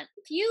want?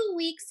 A few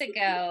weeks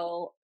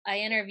ago, I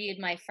interviewed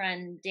my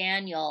friend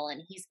Daniel,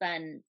 and he's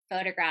been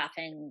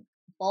photographing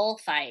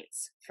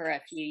bullfights for a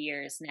few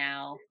years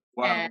now.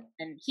 And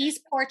Wow. he's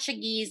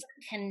Portuguese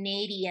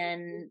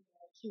Canadian.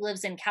 He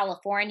lives in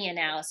California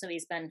now, so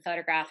he's been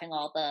photographing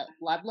all the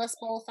bloodless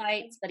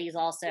bullfights, but he's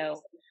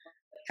also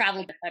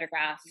traveled to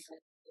photograph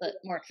the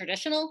more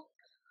traditional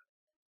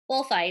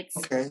bullfights.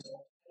 Okay.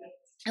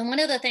 And one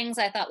of the things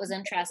I thought was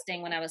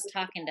interesting when I was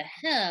talking to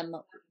him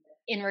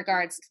in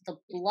regards to the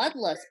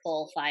bloodless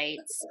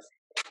bullfights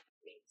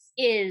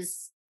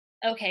is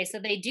okay, so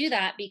they do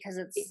that because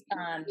it's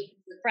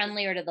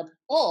friendlier to the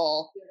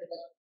bull,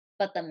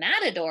 but the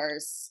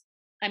matadors,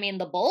 I mean,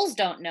 the bulls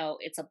don't know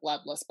it's a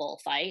bloodless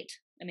bullfight.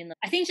 I mean,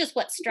 I think just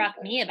what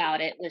struck me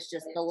about it was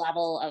just the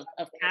level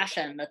of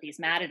passion that these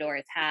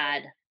matadors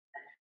had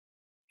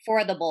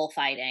for the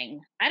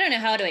bullfighting. I don't know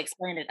how to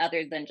explain it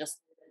other than just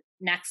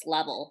next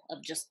level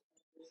of just,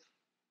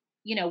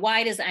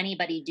 why does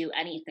anybody do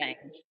anything?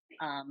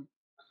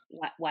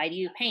 Why do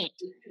you paint?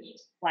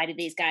 Why did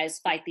these guys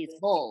fight these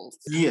bulls?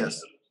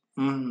 Yes.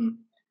 Hmm.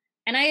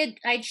 And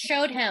I'd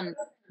showed him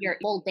your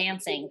bull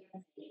dancing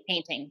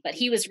painting, but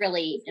he was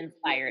really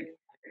inspired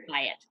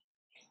by it.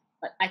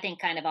 But I think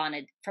kind of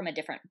from a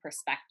different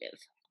perspective.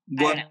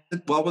 I don't What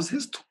know. what was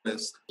his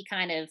twist? He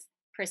kind of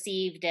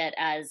perceived it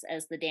as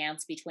the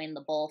dance between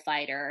the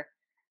bullfighter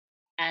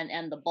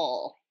and the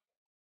bull.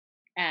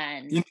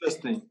 And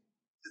Interesting.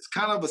 It's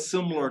kind of a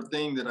similar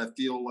thing that I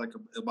feel like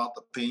about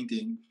the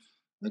painting.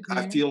 Like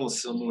I mhm, feel a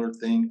similar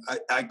thing.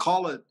 I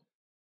call it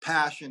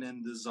passion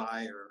and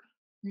desire.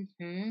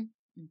 mhm,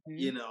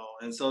 mhm.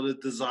 And so the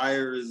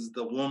desire is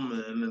the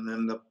woman, and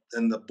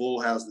then the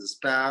bull has this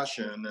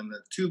passion, and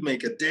the two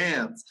make a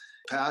dance.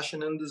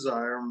 Passion and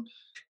desire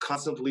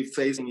constantly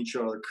facing each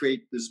other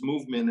create this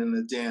movement in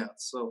the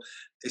dance. So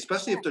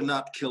especially if they're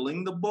not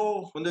killing the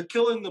bull, when they're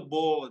killing the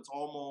bull, it's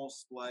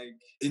almost like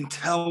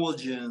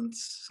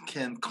intelligence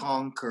can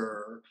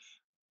conquer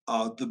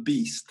the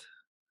beast.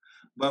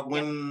 But Yep,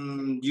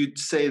 when you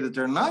say that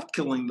they're not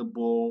killing the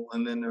bull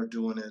and then they're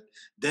doing it,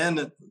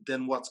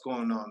 then what's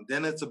going on?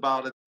 Then it's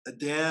about a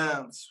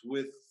dance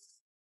with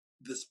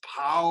this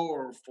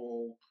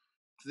powerful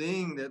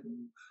thing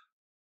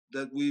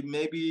that we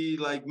maybe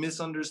like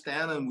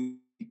misunderstand and we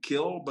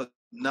kill, but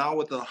now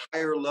with a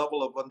higher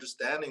level of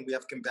understanding, we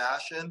have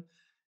compassion,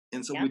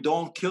 and so we yep,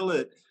 don't kill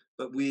it,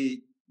 but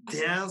we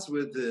dance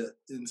with it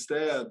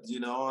instead.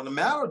 And a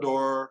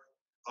matador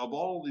of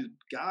all these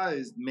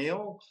guys,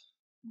 male,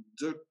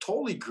 they're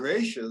totally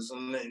gracious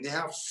and they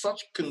have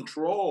such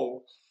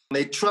control.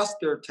 They trust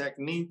their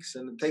techniques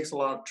and it takes a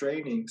lot of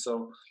training.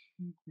 So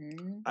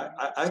mhm.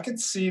 I could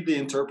see the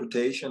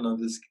interpretation of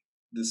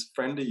this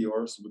friend of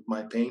yours with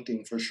my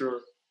painting for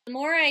sure. The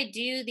more I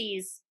do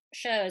these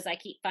shows, I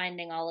keep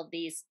finding all of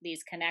these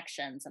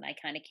connections, and I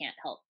kind of can't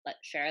help but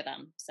share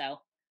them.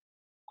 So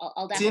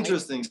I'll It's definitely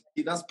interesting.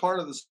 See, that's part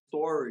of the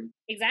story.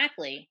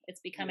 exactly. It's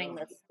becoming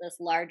Yeah. this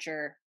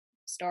larger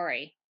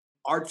story.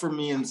 Art for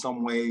me in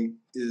some way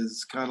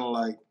is kind of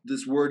like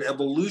this word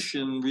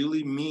evolution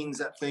really means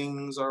that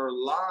things are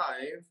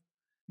alive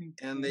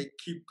and Mhm. they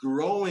keep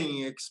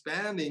growing,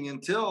 expanding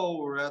until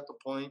we're at the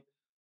point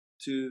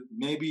to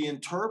maybe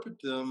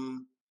interpret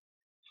them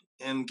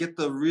and get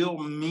the real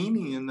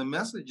meaning and the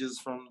messages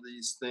from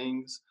these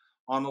things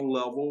on a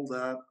level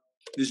that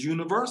is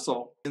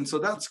universal. And so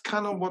that's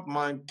kind of what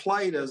my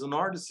plight as an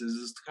artist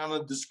is to kind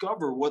of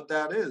discover what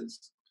that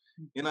is.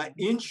 And I Mhm.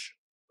 inch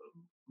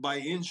by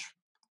inch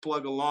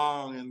plug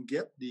along and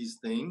get these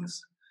things.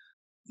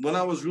 When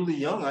I was really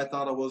young, I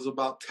thought it was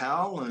about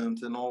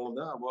talent and all of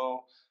that.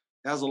 Well,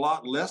 it has a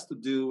lot less to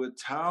do with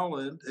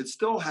talent. It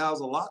still has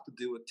a lot to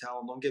do with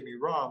talent, don't get me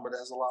wrong, but it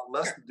has a lot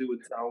less Sure. to do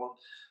with talent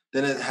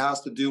than it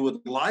has to do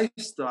with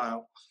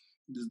lifestyle.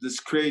 This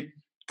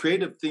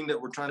creative thing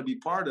that we're trying to be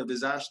part of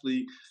is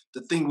actually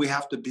the thing we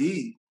have to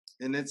be.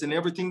 And it's in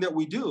everything that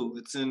we do.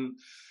 It's in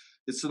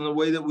the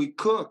way that we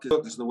cook.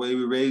 It's the way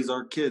we raise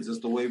our kids. It's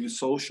the way we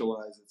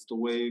socialize. It's the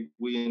way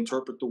we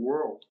interpret the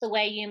world. The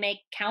way you make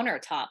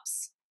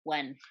countertops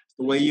when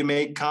The way you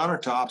make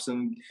countertops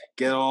and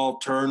get all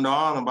turned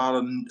on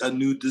about a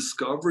new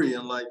discovery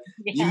and like,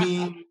 you yeah.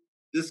 mean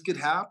this could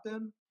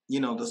happen?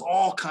 There's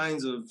all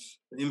kinds of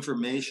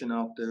information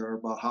out there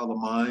about how the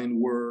mind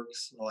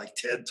works, like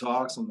TED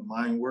Talks on the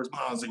mind works.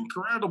 Wow, it's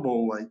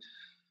incredible, like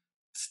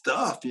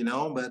stuff.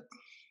 But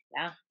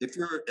Yeah.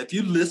 if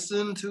you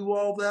listen to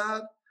all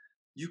that,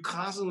 you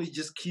constantly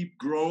just keep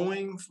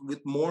growing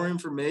with more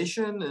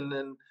information. And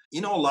then,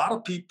 a lot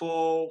of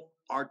people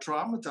are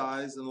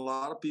traumatized and a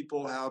lot of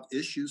people have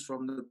issues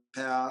from the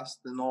past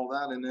and all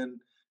that. And then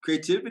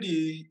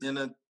creativity and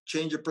a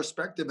change of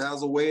perspective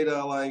has a way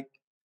to like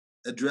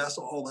address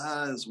all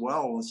that as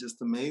well. It's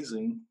just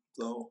amazing.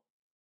 So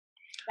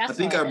I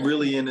think Definitely. I'm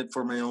really in it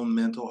for my own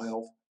mental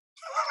health.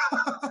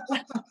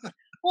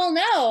 Well,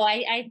 no,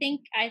 I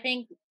think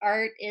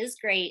art is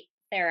great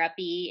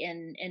therapy,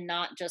 and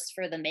not just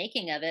for the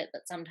making of it,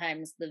 but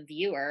sometimes the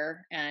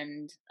viewer.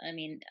 And I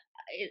mean,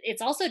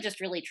 it's also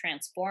just really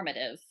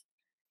transformative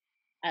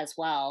as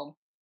well.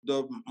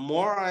 The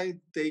more I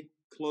stay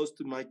close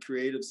to my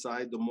creative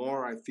side, the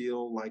more I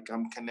feel like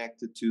I'm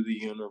connected to the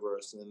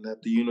universe and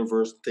that the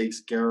universe takes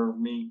care of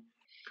me.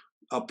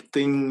 A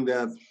thing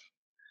that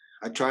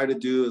I try to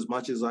do as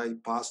much as I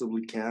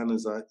possibly can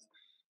is I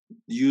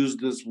use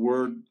this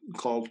word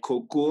called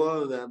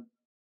kokua, that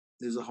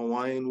is a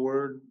Hawaiian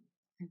word,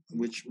 Mhm.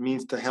 which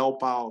means to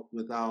help out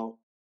without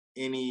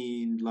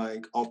any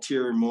like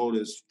ulterior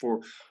motives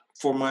for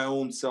my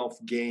own self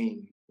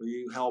gain. Where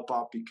you help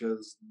out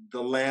because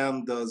the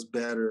land does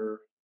better.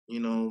 You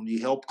know, you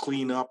help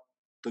clean up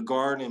the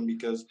garden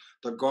because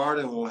the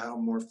garden will have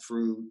more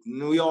fruit.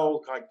 And we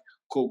all like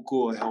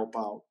kokua help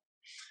out.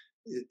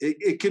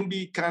 It can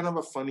be kind of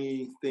a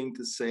funny thing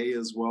to say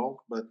as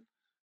well, but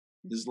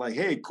it's like,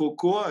 hey,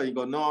 kokua. You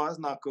go, no, that's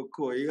not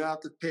kokua. You have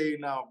to pay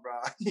now, bro.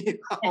 You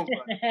know,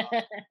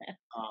 but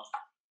uh,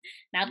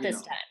 Not you this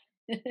know,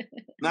 time.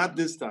 not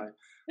this time.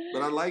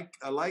 But I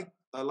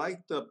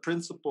like the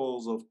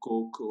principles of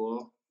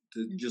kokua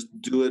to just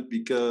do it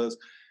because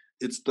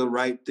it's the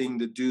right thing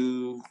to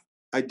do.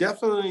 I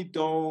definitely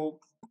don't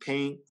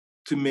paint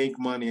to make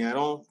money. I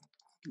don't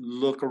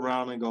look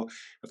around and go,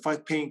 if I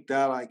paint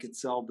that, I could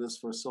sell this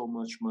for so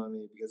much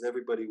money because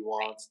everybody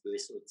wants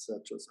this,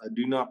 etc. I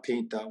do not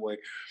paint that way.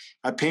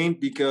 I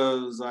paint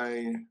because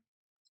I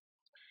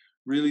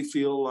really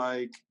feel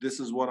like this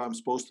is what I'm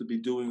supposed to be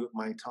doing with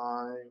my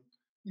time,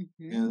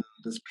 Hmm. and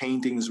this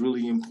painting is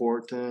really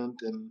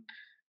important.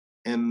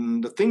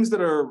 And the things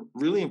that are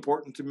really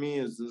important to me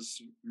is this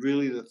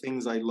really the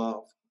things I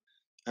love.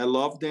 I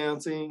love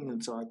dancing,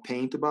 and so I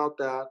paint about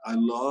that. I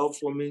love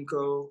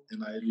flamenco,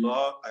 and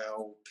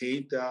I'll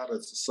paint that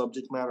as a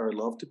subject matter. I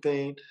love to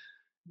paint,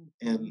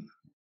 and Hmm.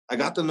 I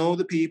got to know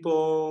the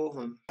people,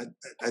 and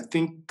I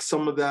think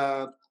some of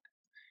that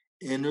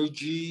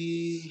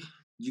energy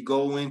you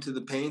go into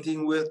the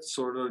painting with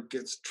sort of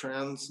gets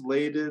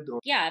translated. Or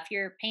Yeah, if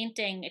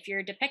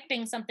you're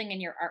depicting something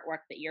in your artwork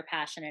that you're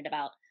passionate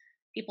about,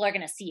 people are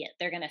going to see it.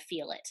 They're going to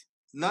feel it.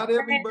 not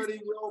everybody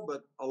will,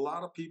 but a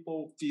lot of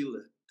people feel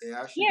it. They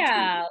actually do.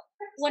 Yeah.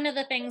 One of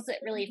the things that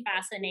really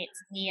fascinates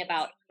me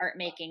about art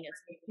making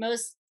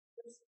is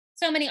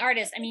so many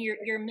artists, I mean,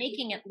 you're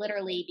making it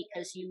literally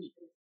because you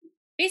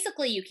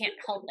can't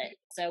help it.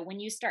 So when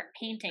you start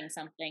painting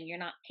something, you're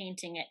not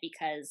painting it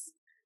because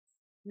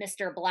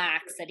Mr.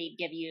 Black said he'd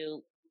give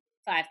you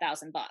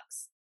 5,000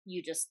 bucks.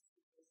 You just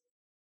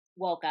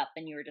woke up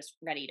and you were just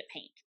ready to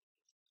paint.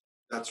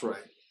 That's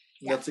right.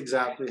 Yeah. That's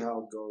exactly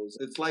how it goes.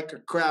 It's like a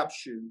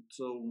crapshoot.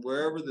 So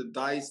wherever the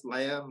dice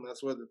land,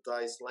 that's where the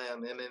dice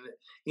land. And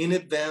in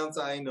advance,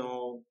 I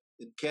know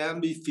it can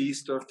be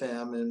feast or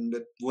famine,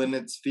 but when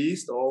it's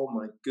feast, oh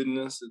my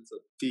goodness, it's a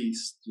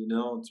feast. You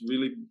know, it's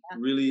really, Yeah.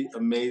 really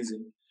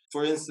amazing.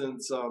 For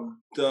instance,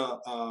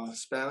 the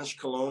Spanish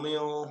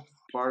colonial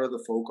part of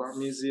the Folk Art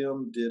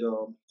Museum did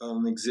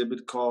an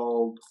exhibit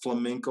called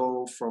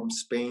Flamenco from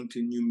Spain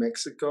to New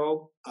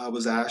Mexico. I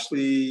was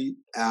actually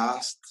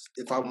asked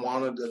if I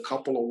wanted a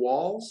couple of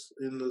walls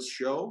in the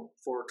show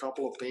for a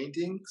couple of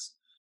paintings.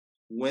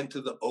 Went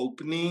to the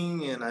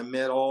opening and I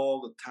met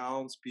all the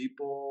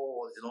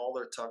townspeople in all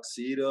their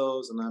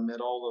tuxedos, and I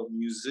met all the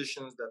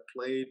musicians that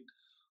played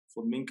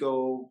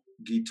flamenco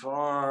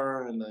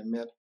guitar, and I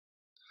met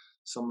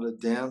some of the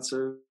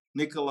dancers.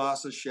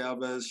 Nicolasa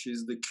Chavez,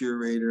 she's the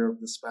curator of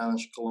the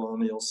Spanish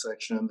colonial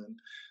section, and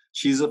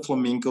she's a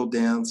flamenco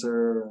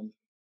dancer. And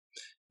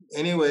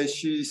anyway,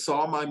 she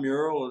saw my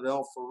mural at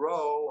El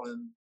Faro,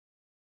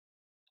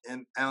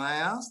 and I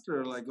asked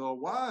her, like, oh,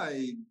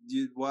 why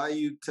are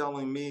you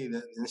telling me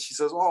that? And she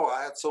says, oh,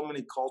 I had so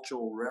many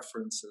cultural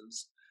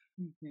references.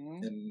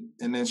 Hmm.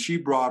 And then she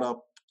brought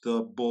up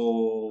the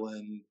bull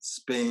and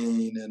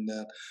Spain, and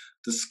that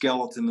the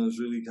skeleton is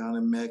really kind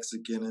of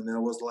Mexican, and there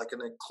was like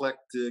an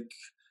eclectic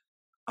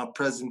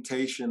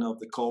presentation of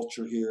the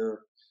culture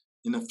here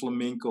in the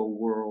flamenco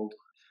world.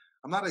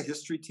 I'm not a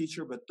history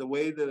teacher, but the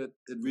way that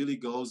it really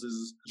goes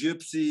is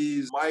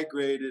gypsies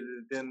migrated,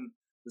 and then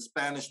the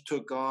Spanish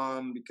took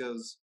on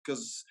because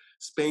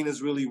Spain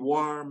is really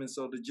warm, and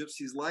so the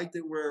gypsies liked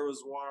it where it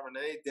was warm, and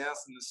they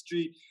danced in the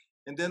street.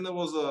 And then there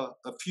was a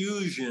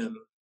fusion.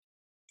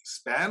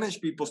 Spanish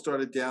people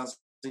started dancing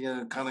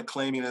and kind of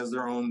claiming it as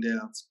their own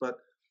dance, but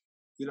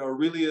it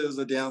really is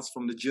a dance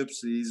from the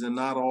gypsies, and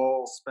not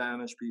all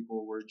Spanish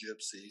people were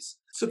gypsies.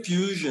 It's a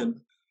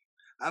fusion.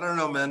 I don't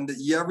know, man.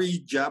 You ever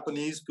eat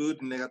Japanese food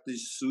and they got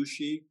this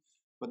sushi,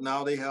 but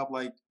now they have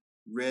like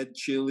red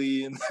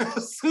chili and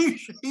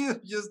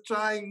sushi, just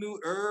trying new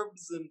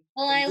herbs and,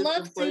 Well, and I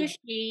love different flavors.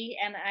 sushi,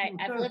 and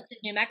I've lived in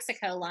New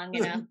Mexico long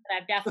enough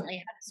that I've definitely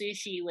had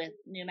sushi with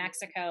New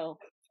Mexico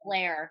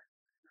flair.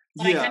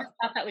 But I kind Yeah, of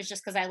thought that was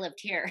just because I lived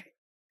here.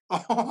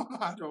 Oh,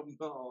 I don't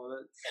know.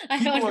 I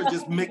People don't are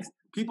just know. mix.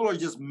 People are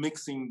just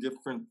mixing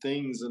different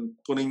things and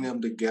putting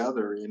them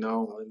together, And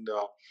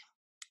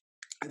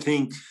I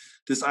think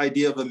this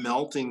idea of a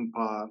melting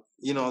pot,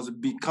 is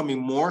becoming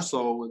more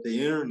so with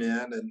the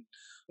internet and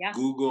Yeah.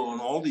 Google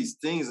and all these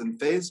things and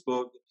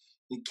Facebook.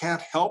 You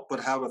can't help but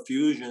have a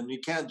fusion. You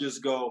can't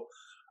just go,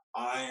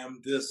 I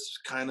am this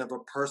kind of a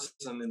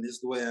person and this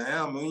is the way I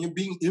am. When you're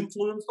being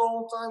influenced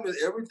all the time with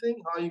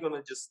everything, how are you going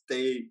to just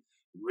stay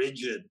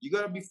rigid? You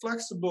got to be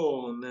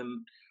flexible. And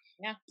then,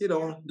 Yeah.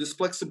 this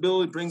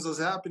flexibility brings us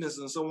happiness.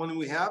 And so when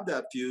we have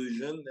that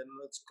fusion, then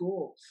that's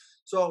cool.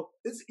 So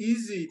it's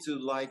easy to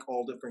like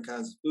all different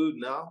kinds of food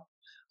now.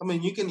 I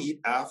mean, you can eat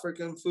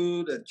African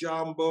food at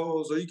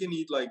Jumbo's, or you can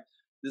eat like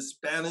the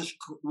Spanish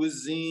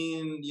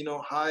cuisine,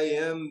 high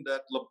end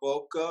at La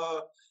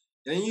Boca.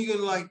 And then you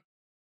can like,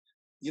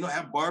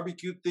 have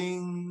barbecue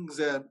things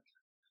at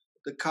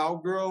the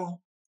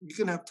Cowgirl. You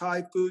can have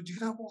Thai food. You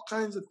can have all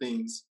kinds of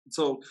things.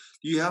 So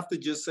you have to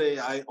just say,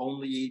 I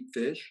only eat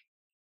fish.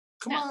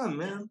 Come No, on,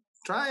 man.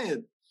 Try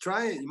it.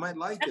 Try it. You might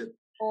like that's it.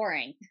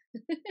 boring.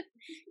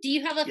 Do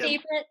you have a Yeah.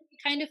 favorite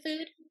kind of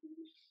food?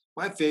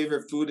 My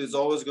favorite food is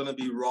always going to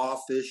be raw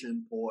fish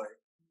and poi, Right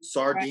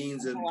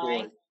sardines from and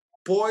Hawaii? poi.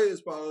 Poi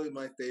is probably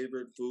my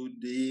favorite food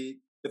to eat.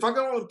 If I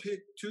could only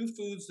pick two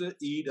foods to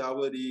eat, I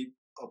would eat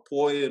a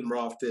poi and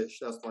raw fish.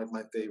 That's like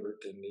my favorite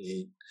thing to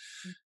eat.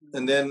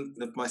 And Mhm. then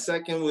if my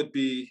second would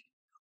be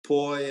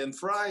poi and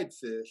fried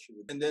fish.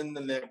 And then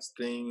the next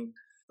thing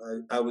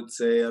I would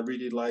say I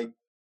really like,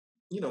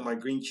 my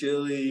green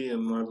chili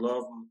and I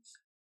love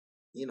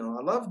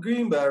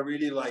green, but I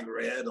really like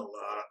red a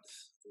lot.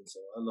 And so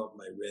I love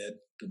my red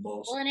the Well,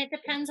 most. and it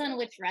depends on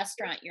which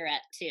restaurant you're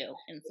at too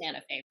in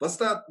Santa Fe. What's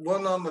that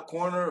one on the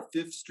corner of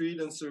Fifth Street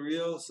and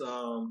Surreal's?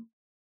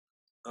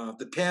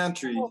 The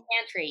Pantry. Oh,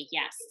 pantry,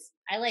 yes.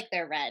 I like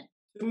their red.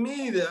 To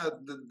me,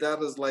 that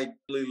is like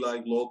really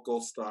like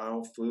local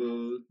style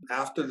food.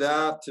 After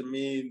that, to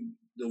me,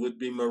 there would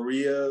be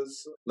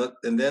Maria's,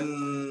 and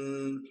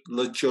then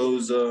La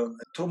Choza.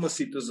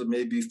 Tomasitos are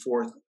maybe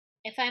fourth.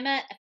 If I'm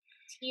at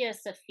Tia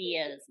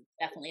Sophia's, it's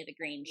definitely the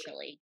green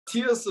chili.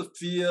 Tia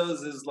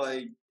Sophia's is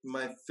like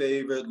my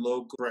favorite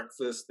local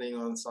breakfast thing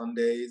on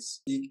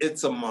Sundays.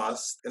 It's a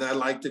must. And I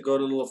like to go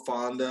to La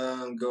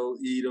Fonda and go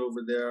eat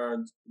over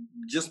there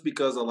just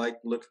because I like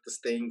to look at the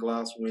stained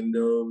glass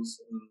windows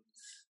and,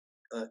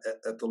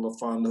 at the La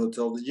Fonda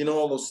Hotel.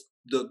 All those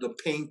the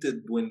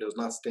painted windows,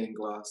 not stained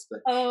glass, the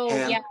Oh,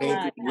 hand yeah,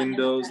 painted yeah, in the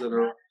windows that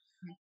are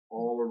restaurant.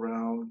 all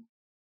around.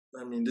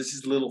 I mean, this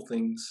is little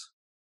things.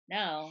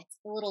 No, it's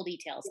the little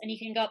details. And you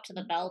can go up to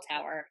the bell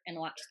tower and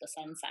watch the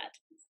sunset.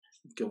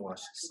 You can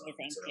watch the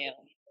Amazing sunset.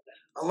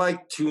 too. I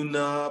like tune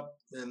up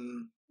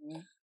and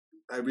Mhm.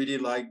 I really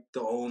like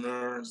the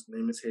owner. His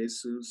name is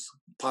Jesus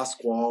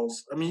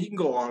Pasquale's. I mean, you can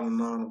go on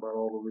and on about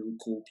all the really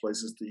cool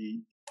places to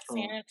eat.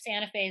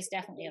 Santa Fe is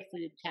definitely a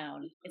food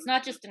town. It's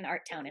not just an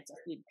art town, it's a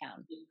food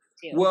town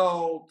too.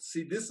 Well,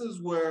 see, this is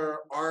where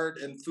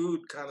art and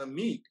food kind of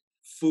meet.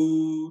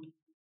 Food,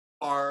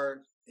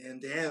 art,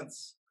 and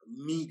dance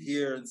meet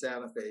here in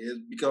Santa Fe.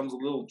 It becomes a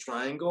little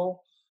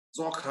triangle.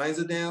 There's all kinds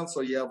of dance.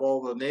 So you have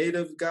all the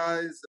native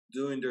guys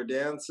doing their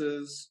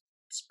dances,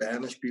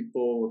 Spanish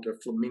people with their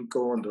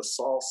flamenco and their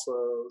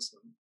salsas.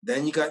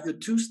 Then you got your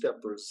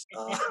two-steppers.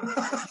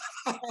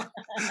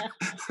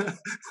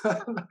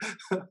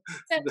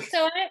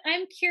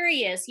 I'm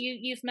curious.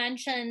 You've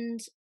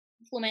mentioned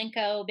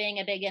flamenco being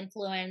a big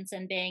influence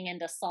and being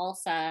into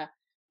salsa.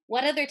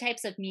 What other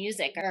types of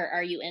music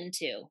are you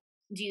into?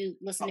 Do you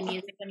listen to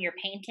music when you're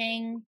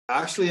painting?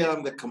 Actually,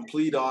 I'm the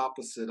complete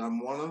opposite.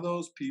 I'm one of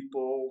those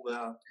people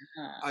that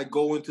I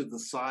go into the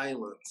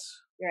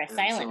silence. You're a And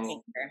silent so,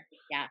 painter.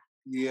 Yeah.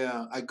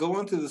 yeah, I go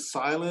into the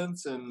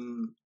silence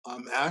and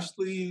I'm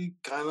actually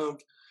kind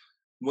of,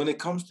 when it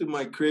comes to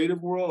my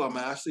creative world, I'm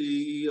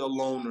actually a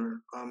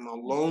loner. I'm a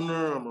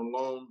loner, I'm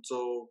alone.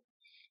 So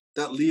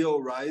that Leo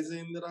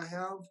rising that I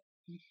have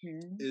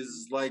Mhm.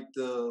 is like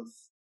the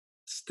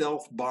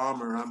stealth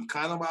bomber. I'm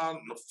kind of out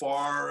in the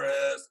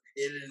forest,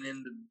 hidden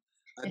in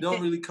the. I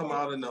don't really come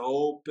out in the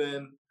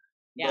open.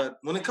 Yeah. But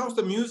when it comes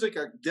to music,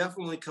 I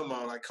definitely come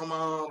out. I come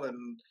out,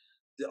 and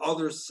the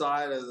other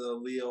side of the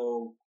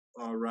Leo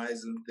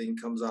rising thing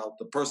comes out.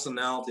 The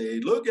personality. Hey,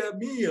 look at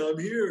me, I'm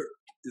here.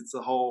 It's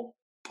a whole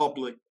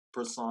public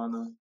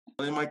persona.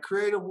 And in my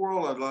creative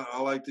world,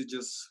 I like to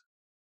just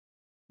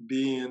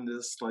be in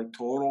this like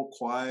total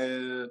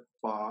quiet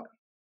spot.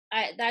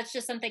 That's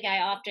just something I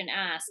often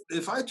ask.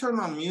 If I turn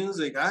on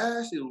music, I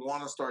actually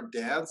want to start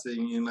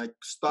dancing and like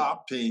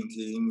stop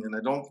painting, and I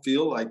don't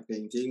feel like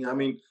painting. I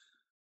mean,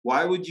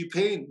 why would you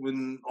paint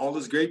when all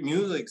this great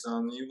music's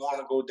on? You want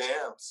to go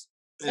dance,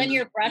 Then and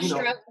your brush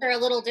strokes are a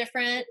little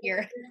different.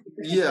 You're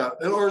yeah,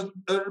 or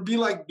it'd be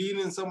like being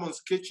in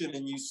someone's kitchen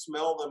and you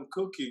smell them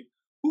cooking.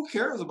 Who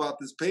cares about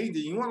this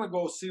painting? You want to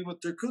go see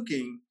what they're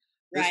cooking.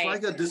 It's right.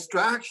 like a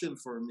distraction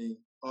for me.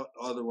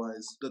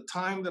 Otherwise, the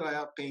time that I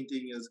have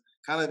painting is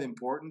kind of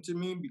important to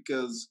me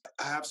because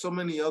I have so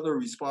many other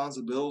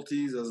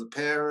responsibilities as a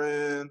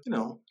parent.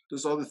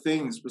 there's other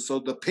things. But so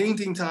the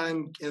painting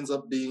time ends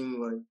up being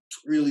like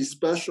really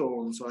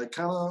special. And so I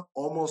kind of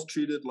almost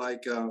treat it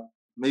like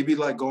maybe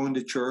like going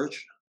to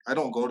church. I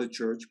don't go to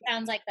church.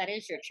 Sounds like that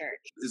is your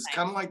church. It's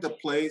kind of like the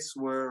place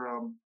where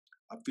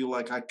I feel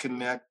like I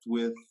connect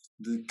with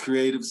the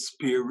creative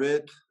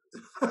spirit.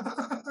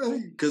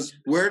 Because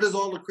where does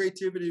all the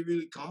creativity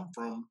really come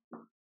from?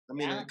 I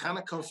mean, it kind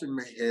of comes from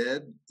your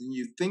head and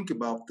you think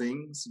about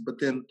things, but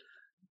then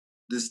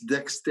this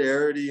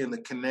dexterity and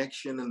the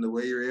connection and the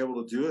way you're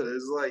able to do it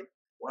is like,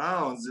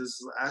 wow, this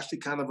is actually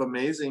kind of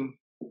amazing.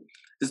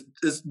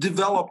 It's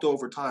developed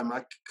over time.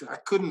 I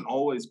couldn't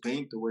always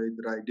paint the way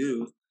that I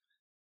do.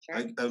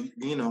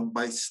 Sure.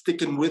 By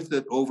sticking with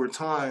it over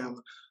time,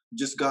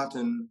 just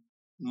gotten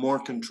more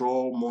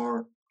control,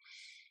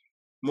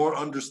 more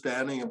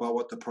understanding about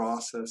what the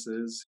process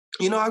is.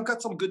 I've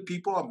got some good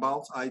people I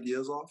bounce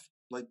ideas off,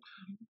 like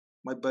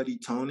my buddy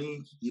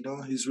Tony.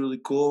 He's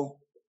really cool.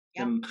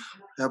 Yep. And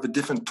have a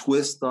different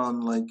twist on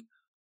like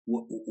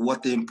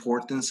what the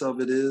importance of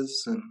it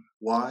is and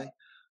why.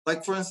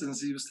 Like, for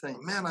instance, he was saying,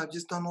 man, I've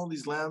just done all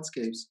these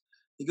landscapes.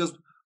 He goes,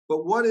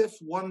 but what if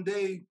one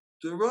day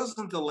there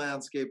wasn't a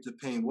landscape to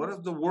paint? What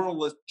if the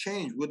world has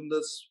changed? Wouldn't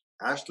this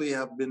actually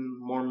have been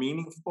more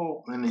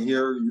meaningful? And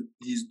here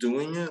he's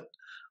doing it.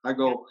 I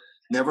go,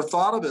 never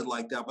thought of it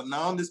like that. But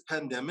now in this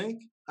pandemic,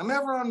 I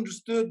never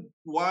understood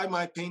why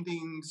my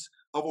paintings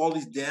of all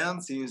these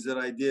dance scenes that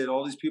I did,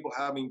 all these people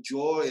having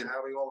joy and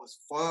having all this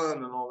fun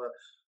and all that.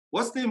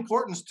 What's the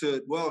importance to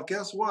it? Well,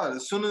 guess what?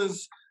 As soon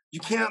as you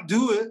can't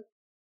do it,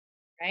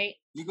 right?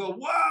 You go,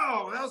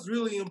 wow, that was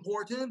really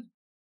important.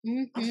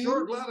 Mm-hmm. I'm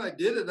sure glad I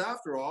did it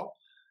after all.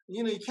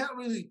 You can't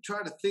really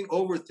try to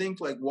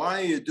overthink like why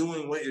you're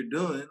doing what you're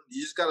doing.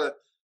 You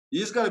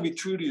just gotta be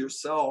true to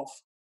yourself,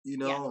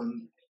 yeah.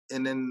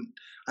 And then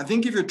I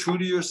think if you're true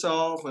to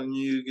yourself and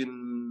you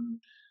can,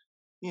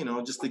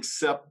 just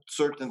accept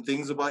certain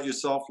things about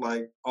yourself,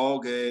 like,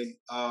 okay,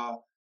 I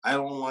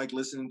don't like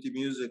listening to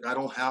music. I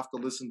don't have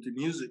to listen to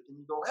music. And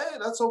you go, hey,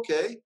 that's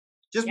okay.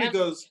 Just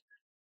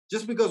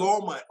because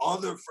all my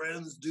other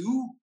friends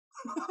do.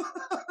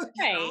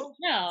 Right.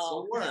 No.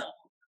 So what? No.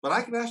 But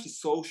I can actually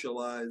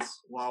socialize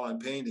while I'm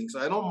painting. So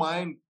I don't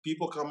mind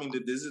people coming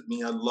to visit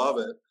me. I love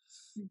it.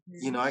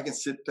 Mm-hmm. I can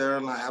sit there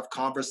and I have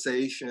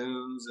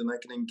conversations and I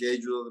can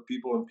engage with other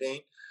people and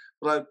paint.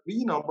 But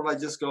I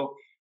just go,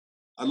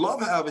 I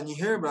love having you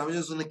here, but I'm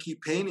just going to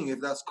keep painting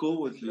if that's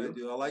cool with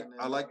you.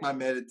 I like my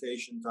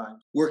meditation time.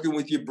 Working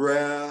with your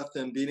breath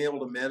and being able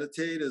to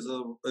meditate is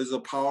a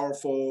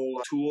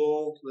powerful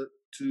tool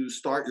to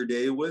start your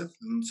day with.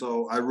 And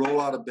so I roll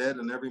out of bed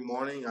and every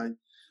morning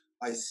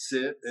I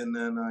sit and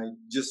then I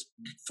just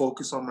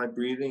focus on my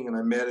breathing and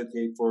I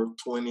meditate for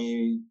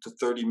 20 to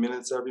 30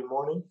 minutes every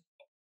morning.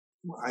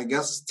 I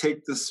guess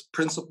take this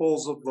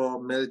principles of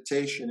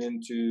meditation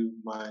into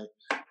my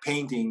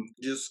painting,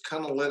 just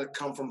kind of let it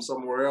come from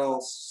somewhere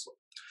else.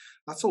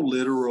 Not so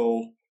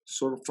literal,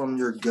 sort of from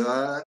your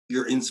gut,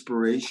 your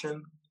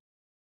inspiration.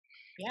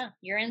 Yeah,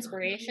 your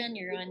inspiration,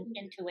 your own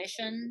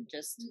intuition,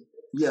 just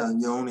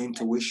your own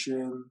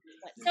intuition.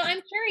 So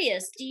I'm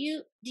curious, do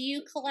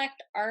you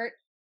collect art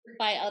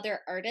by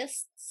other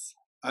artists?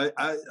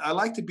 I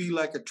like to be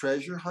like a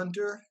treasure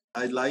hunter.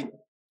 I like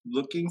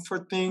looking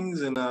for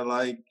things and I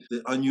like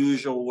the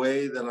unusual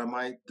way that I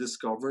might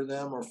discover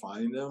them or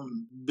find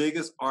them.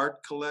 Biggest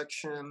art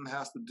collection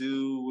has to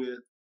do with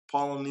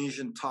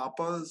Polynesian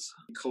tapas.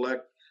 I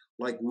collect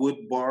like wood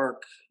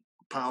bark,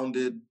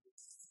 pounded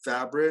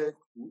fabric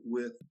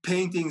with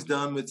paintings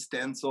done with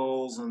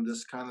stencils and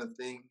this kind of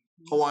thing.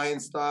 Hawaiian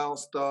style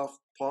stuff,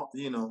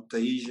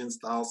 Tahitian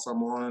style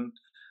Samoan.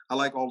 I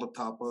like all the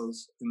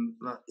tapas and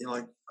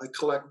I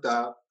collect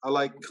that. I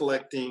like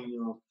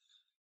collecting,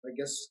 I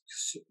guess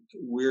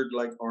weird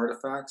like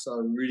artifacts. I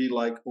really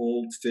like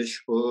old fish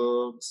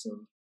hooks,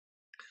 and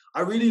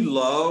I really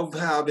love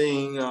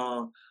having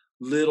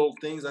little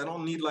things. I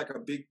don't need like a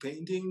big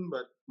painting,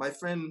 but my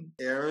friend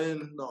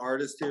Erin, the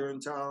artist here in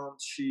town,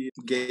 she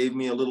gave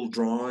me a little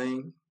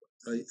drawing.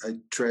 I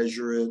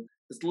treasure it.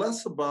 It's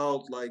less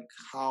about like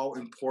how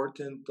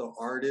important the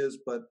art is,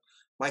 but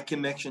my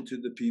connection to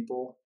the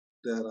people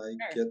that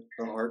I get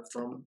the art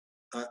from.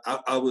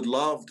 I would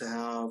love to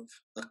have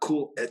a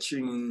cool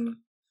etching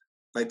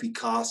by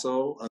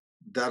Picasso.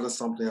 That is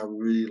something I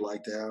would really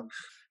like to have.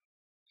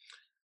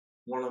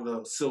 One of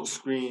the silk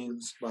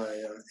screens by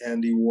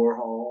Andy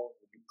Warhol.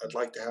 I'd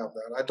like to have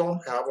that. I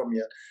don't have them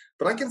yet,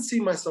 but I can see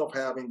myself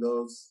having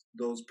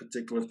those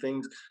particular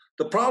things.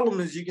 The problem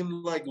is you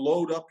can like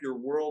load up your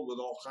world with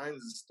all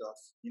kinds of stuff,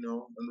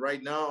 and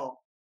right now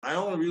I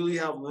only really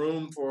have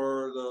room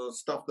for the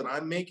stuff that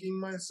I'm making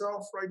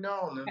myself right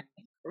now, and then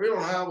we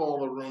don't have all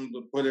the room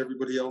to put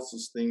everybody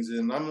else's things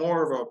in. I'm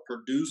more of a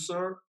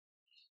producer.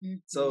 Mm-hmm.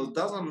 So it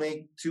doesn't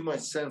make too much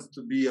sense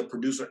to be a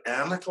producer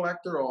and a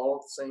collector all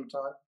at the same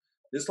time.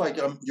 It's like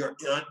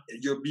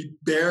you're be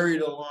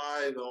buried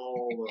alive in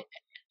all the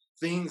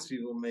things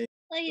people make.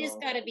 Well, you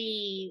just got to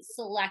be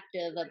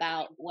selective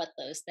about what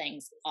those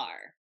things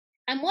are.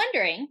 I'm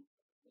wondering,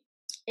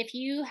 if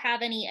you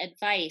have any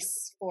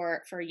advice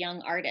for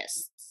young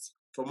artists.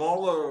 From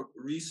all the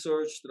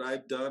research that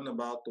I've done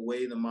about the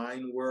way the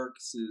mind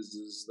works,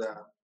 is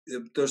that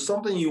if there's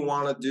something you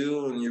want to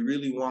do and you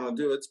really want to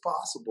do, it's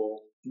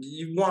possible.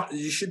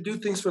 You should do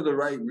things for the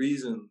right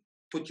reason.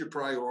 Put your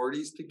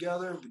priorities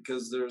together,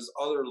 because there's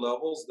other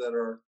levels that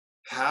are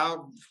have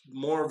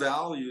more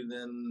value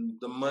than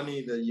the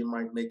money that you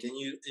might make, and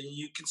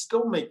you can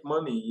still make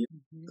money.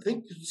 I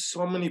think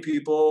so many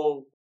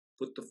people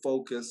put the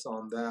focus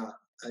on that.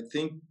 I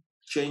think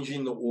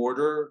changing the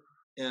order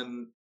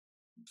and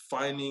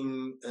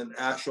finding an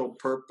actual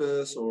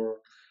purpose, or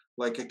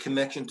like a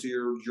connection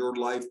to your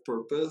life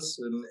purpose,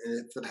 and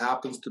if it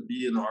happens to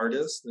be an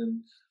artist,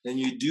 and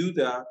you do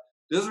that,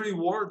 there's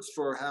rewards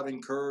for having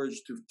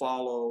courage to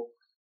follow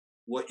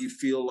what you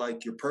feel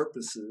like your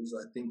purpose is.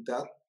 I think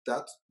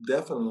that's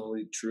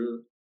definitely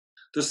true.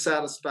 There's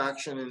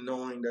satisfaction in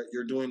knowing that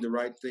you're doing the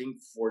right thing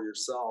for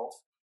yourself.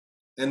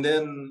 And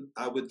then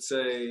I would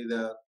say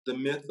that the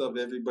myth of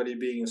everybody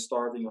being a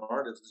starving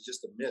artist is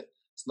just a myth.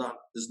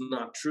 It's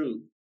not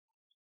true.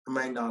 I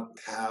might not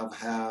have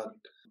had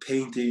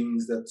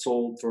paintings that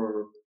sold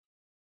for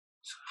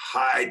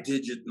high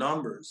digit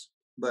numbers,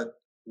 but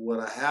what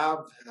I have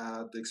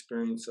had the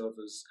experience of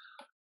is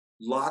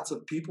lots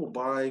of people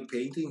buying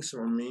paintings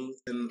from me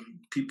and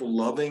people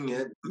loving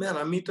it. Man,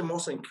 I meet the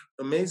most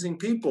amazing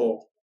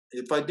people.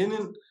 If I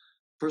didn't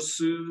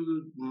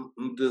pursue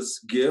this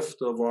gift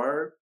of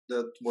art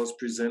that was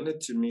presented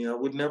to me, I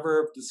would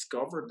never have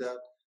discovered that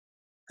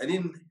I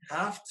didn't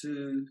have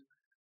to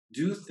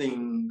do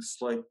things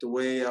like the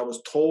way I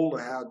was told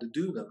I had to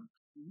do them.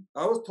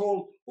 I was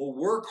told, "Well,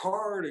 work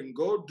hard and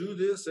go do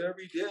this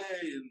every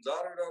day," and da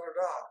da da da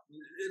da.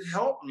 It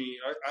helped me.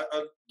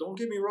 I don't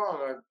get me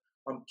wrong.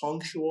 I'm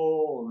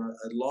punctual, and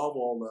I love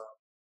all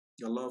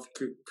that. I love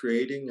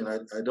creating, and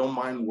I don't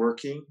mind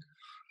working.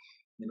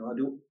 I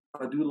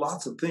do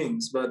lots of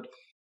things, but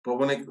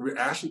when it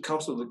actually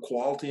comes to the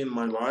quality in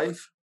my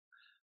life,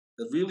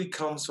 it really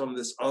comes from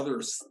this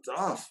other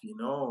stuff,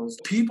 it's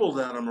people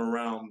that I'm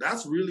around.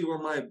 That's really where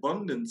my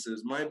abundance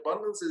is. My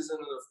abundance is in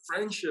the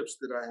friendships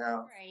that I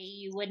have. Right,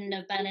 you wouldn't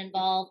have been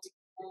involved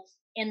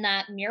in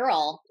that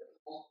mural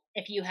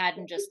if you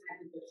hadn't just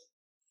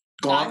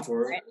Gone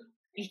for it.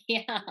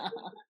 Yeah.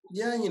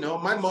 Yeah,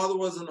 my mother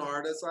was an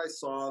artist. I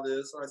saw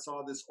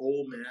this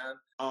old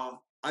man.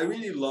 I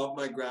really loved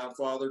my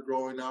grandfather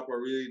growing up. I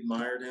really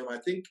admired him. I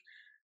think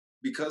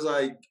because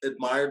I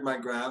admired my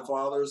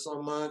grandfather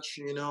so much,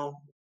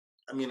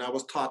 I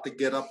was taught to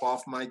get up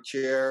off my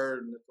chair,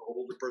 and if the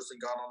older person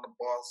got on the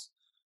bus,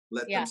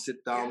 let them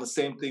sit down. The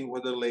same thing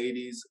with the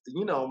ladies.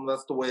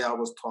 That's the way I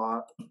was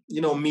taught.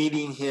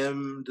 Meeting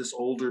him, this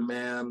older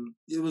man,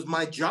 it was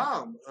my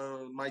job.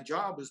 My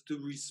job is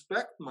to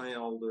respect my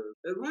elders.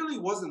 It really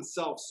wasn't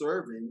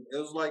self-serving. It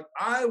was like,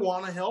 I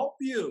want to help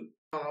you.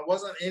 It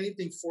wasn't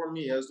anything for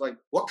me. I was like,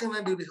 what can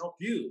I do to help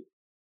you?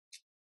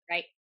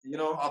 Right.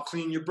 I'll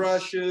clean your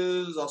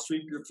brushes. I'll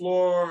sweep your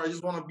floor. I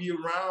just want to be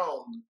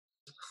around.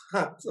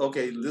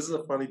 Okay, this is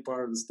a funny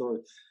part of the story.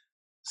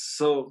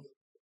 So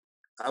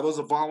I was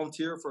a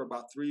volunteer for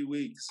about 3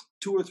 weeks.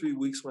 2 or 3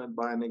 weeks went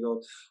by, and they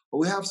go, "Well,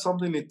 we have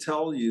something to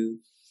tell you.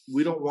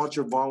 We don't want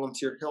your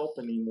volunteer help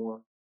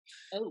anymore."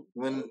 Oh.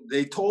 When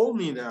they told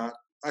me that,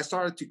 I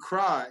started to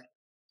cry.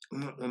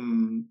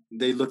 And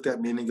they looked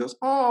at me and he goes,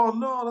 "Oh,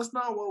 no, that's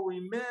not what we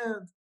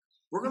meant.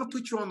 We're going to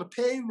put you on the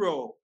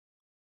payroll."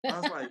 I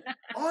was like,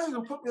 "Oh, you're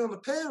going to put me on the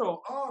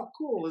payroll? Oh,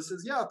 cool." It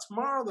says, "Yeah,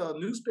 tomorrow the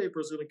newspaper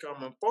is going to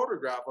come and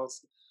photograph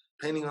us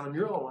painting on a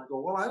mural." I go,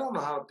 "Well, I don't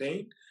know how to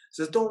paint." He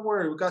says, "Don't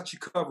worry, we got you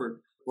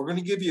covered. We're going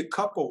to give you a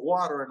cup of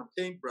water and a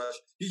paintbrush.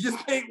 You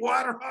just paint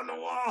water on the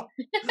wall."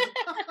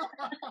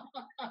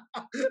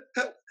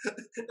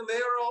 And they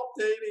were all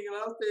painting, and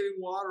I was painting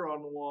water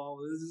on the wall.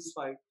 This is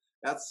like,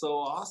 that's so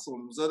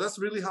awesome. So that's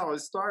really how I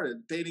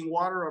started, painting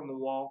water on the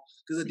wall,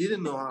 because I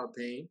didn't know how to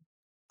paint.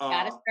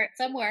 Gotta start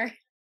somewhere.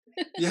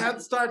 You had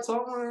to start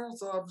somewhere,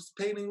 so I was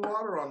painting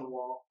water on the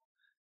wall.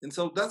 And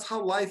so that's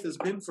how life has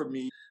been for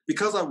me.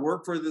 Because I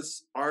work for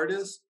this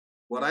artist,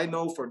 what I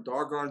know for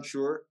doggone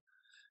sure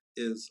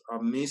is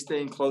me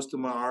staying close to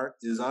my art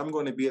is I'm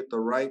going to be at the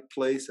right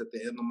place at the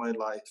end of my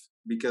life,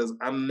 because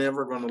I'm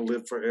never going to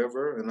live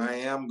forever, and I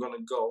am going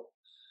to go.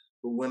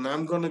 But when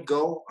I'm going to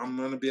go, I'm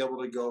going to be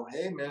able to go,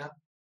 "Hey, man,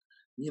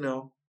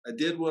 I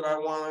did what I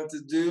wanted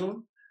to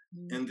do,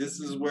 and this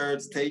is where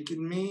it's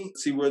taken me.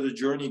 See where the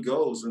journey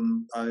goes."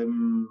 And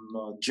I'm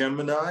a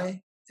Gemini,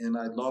 and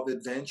I love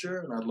adventure,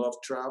 and I love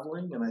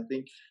traveling. And I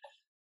think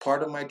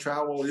part of my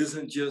travel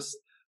isn't just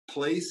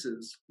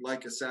places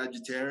like a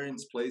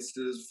Sagittarian's,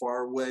 places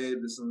far away,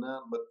 this and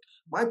that, but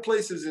my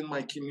place is in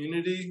my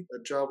community. I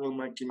travel in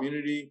my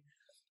community.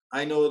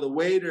 I know the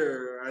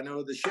waiter, I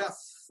know the chef,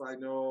 I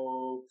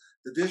know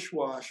the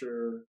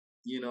dishwasher,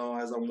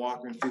 as I'm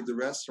walking through the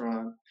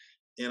restaurant.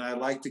 And I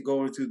like to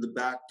go in through the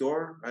back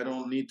door. I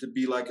don't need to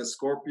be like a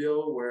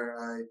Scorpio where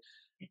I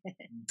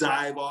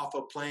dive off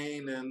a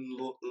plane and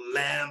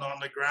land on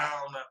the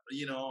ground,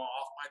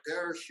 off my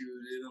parachute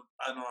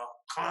in a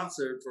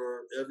concert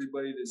for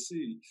everybody to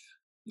see.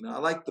 I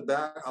like the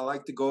back. I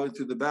like to go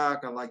into the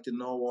back. I like to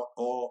know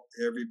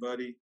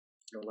everybody.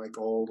 I like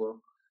all the,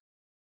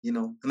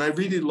 and I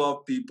really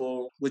love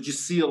people. What you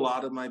see a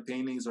lot of my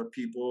paintings are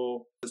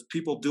people, there's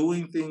people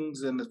doing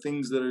things, and the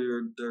things that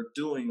they're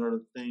doing are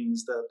the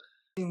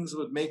things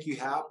would make you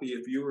happy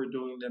if you were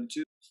doing them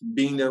too.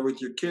 Being there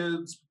with your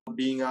kids,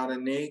 being out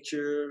in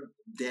nature,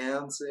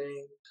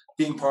 dancing,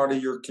 being part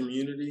of your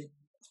community.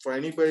 For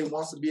anybody who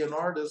wants to be an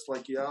artist,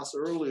 like you asked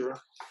earlier,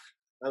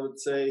 I would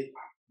say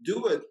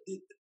do it,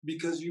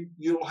 because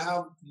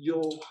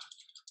you'll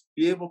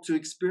be able to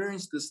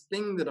experience this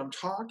thing that I'm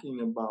talking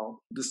about,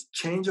 this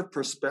change of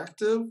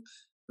perspective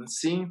and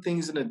seeing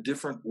things in a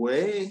different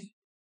way.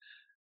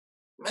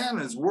 Man,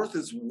 it's worth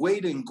its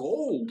weight in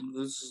gold.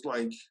 This is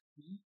like,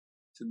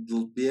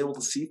 to be able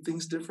to see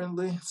things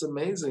differently. It's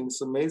amazing.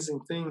 It's an amazing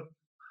thing.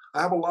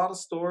 I have a lot of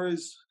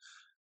stories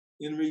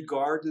in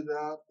regard to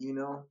that,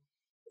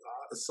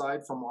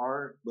 aside from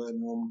art, but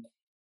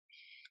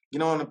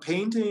in a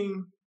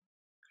painting,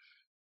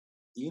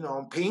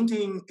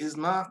 painting is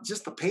not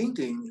just a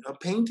painting. A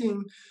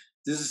painting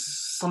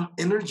is some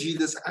energy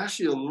that's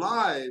actually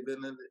alive,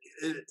 and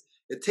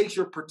it takes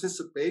your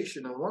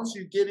participation. And once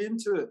you get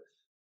into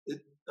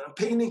a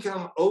painting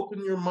can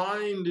open your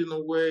mind in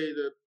a way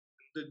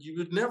that you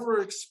would never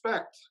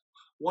expect.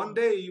 One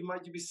day you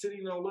might be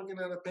sitting there looking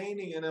at a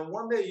painting, and then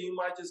one day you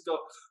might just go,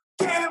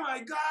 "Damn, I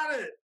got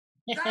it!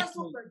 That's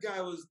what that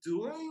guy was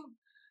doing."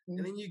 And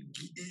then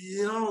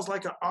it's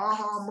like an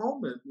aha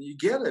moment. And you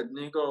get it, and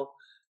you go,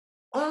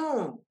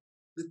 "Oh,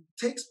 it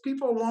takes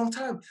people a long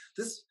time."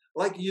 This,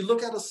 like, you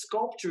look at a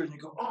sculpture and you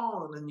go,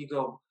 "Oh," and then you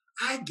go,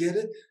 "I get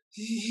it.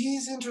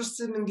 He's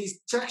interested in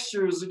these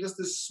textures, against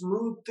this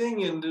smooth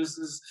thing, and there's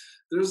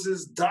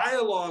this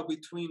dialogue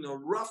between the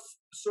rough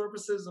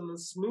surfaces and the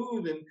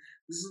smooth, and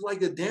this is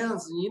like a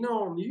dance." And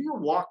you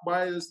can walk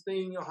by this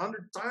thing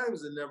 100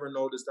 times and never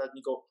notice that. And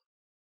you go,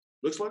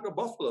 "Looks like a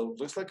buffalo.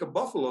 Looks like a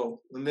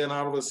buffalo." And then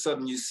all of a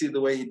sudden, you see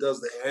the way he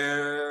does the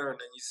hair, and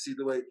then you see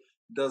the way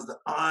he does the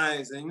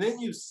eyes, and then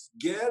you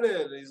get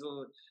it.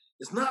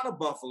 It's not a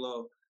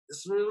buffalo.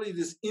 It's really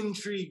this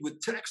intrigue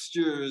with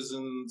textures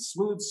and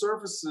smooth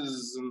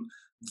surfaces and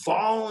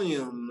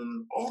volume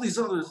and all these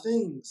other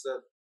things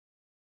that,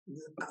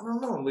 I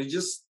don't know.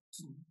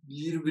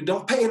 We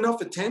don't pay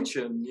enough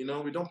attention.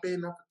 We don't pay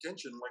enough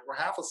attention. Like, we're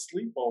half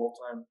asleep all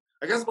the time.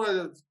 I guess by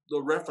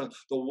the reference,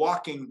 The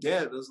Walking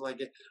Dead, is like,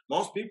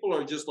 most people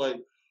are just like,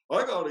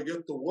 "I got to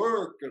get to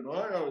work, and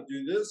I got to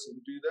do this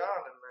and do that,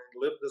 and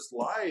I live this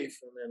life."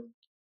 And then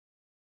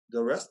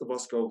the rest of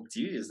us go,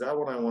 "Gee, is that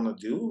what I want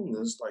to do?" And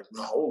it's like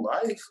my whole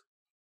life,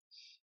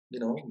 I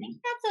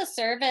think that's a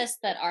service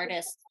that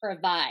artists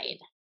provide.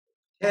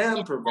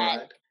 Can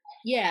provide.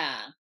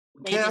 Yeah.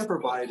 Can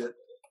provide it.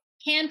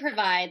 Can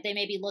provide. They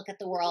maybe look at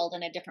the world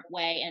in a different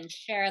way and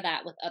share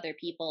that with other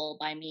people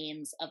by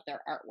means of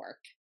their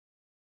artwork.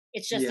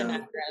 It's just a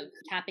matter of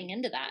tapping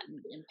into that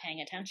and paying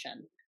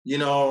attention.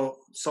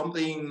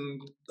 Something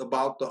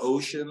about the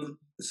ocean.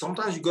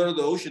 Sometimes you go to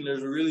the ocean,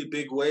 there's really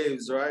big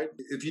waves, right?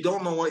 If you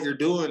don't know what you're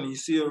doing, you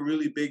see a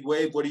really big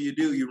wave, what do?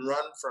 You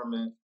run from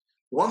it.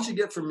 Once you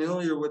get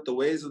familiar with the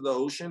waves of the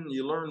ocean,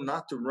 you learn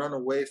not to run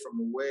away from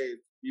a wave.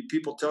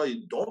 People tell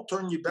you, "Don't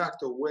turn your back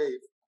to a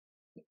wave."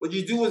 What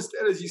you do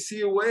instead is, you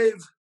see a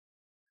wave,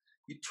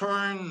 you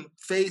turn,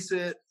 face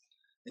it,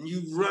 and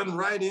you run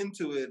right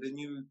into it, and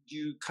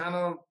you kind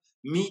of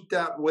meet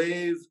that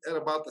wave at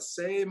about the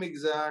same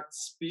exact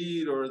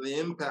speed or the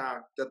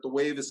impact that the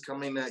wave is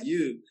coming at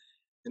you.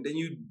 And then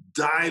you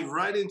dive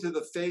right into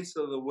the face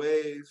of the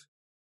wave,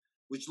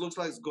 which looks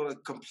like it's going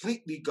to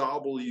completely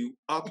gobble you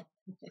up.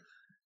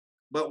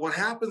 But what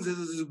happens is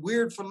this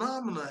weird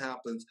phenomena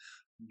happens.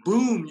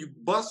 Boom, you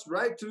bust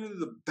right through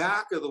the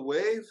back of the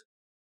wave,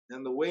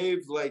 and the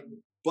wave like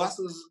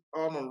busts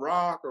on a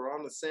rock or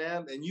on the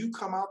sand, and you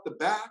come out the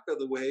back of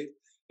the wave,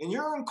 and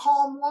you're in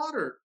calm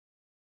water.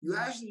 You're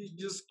actually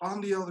just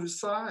on the other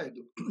side.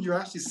 You're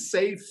actually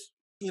safe.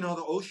 The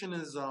ocean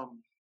has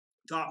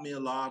taught me a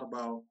lot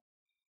about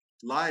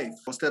life.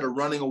 Instead of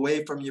running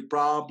away from your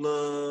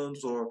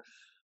problems or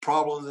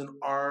problems in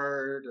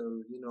art,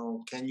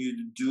 or can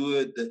you do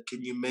it?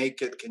 Can you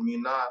make it? Can you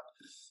not?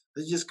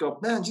 They just go,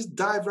 "Man, just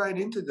dive right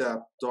into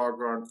that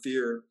doggone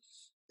fear."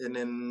 And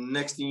then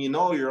next thing you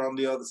know, you're on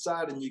the other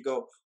side, and you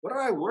go, "What do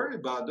I worry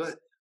about?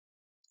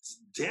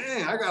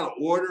 Dang, I got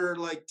to order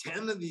like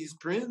 10 of these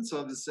prints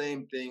of the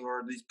same thing,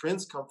 or these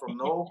prints come from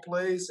no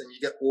place," and you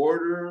get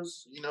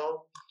orders,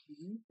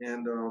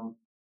 and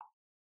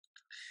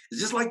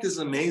it's just like this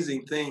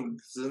amazing thing.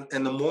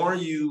 And the more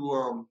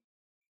you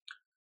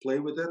play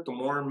with it, the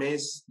more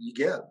amazed you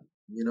get,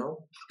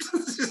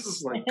 It's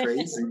just like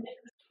crazy.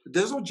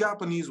 There's a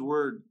Japanese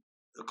word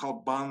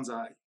called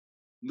bonsai.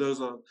 There's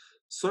a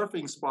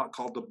surfing spot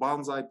called the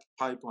Bonsai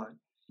Pipeline.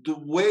 The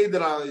way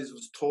that I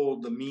was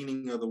told the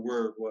meaning of the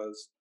word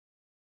was,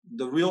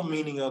 the real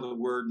meaning of the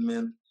word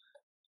meant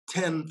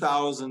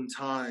 10,000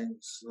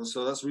 times. And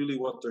so that's really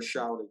what they're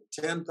shouting.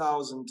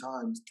 10,000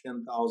 times,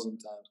 10,000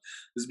 times.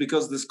 It's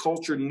because this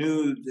culture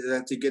knew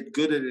that to get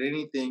good at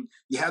anything,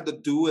 you had to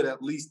do it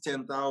at least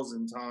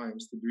 10,000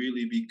 times to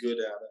really be good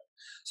at it.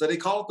 So they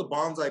call it the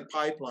bonsai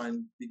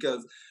pipeline,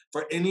 because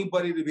for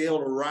anybody to be able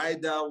to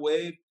ride that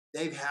wave,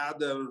 they've had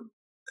to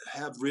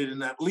have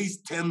ridden at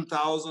least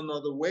 10,000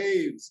 other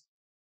waves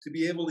to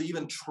be able to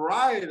even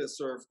try to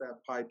surf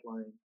that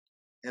pipeline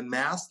and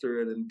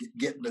master it and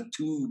get in the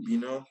tube, you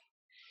know?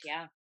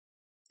 Yeah.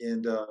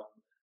 And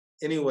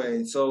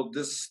anyway, so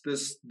this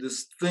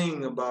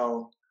thing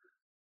about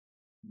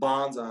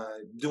bonsai,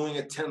 doing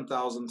it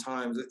 10,000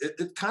 times,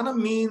 it kind of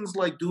means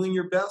like doing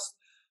your best,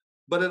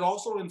 but it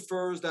also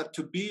infers that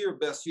to be your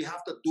best, you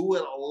have to do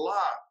it a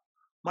lot.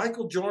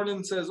 Michael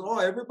Jordan says, oh,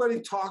 everybody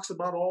talks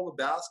about all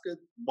the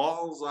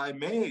basketballs I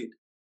made,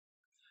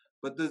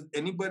 but does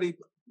anybody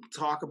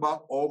talk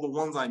about all the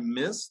ones I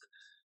missed?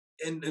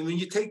 And when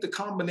you take the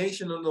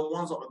combination of the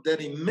ones that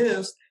he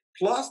missed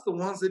plus the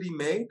ones that he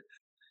made,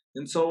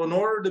 and so in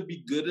order to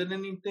be good at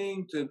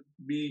anything, to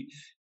be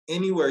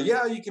anywhere,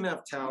 yeah, you can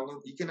have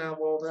talent, you can have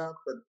all that,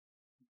 but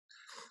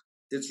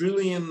it's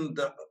really in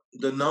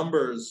the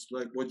numbers,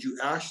 like what you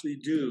actually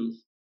do,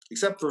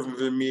 except for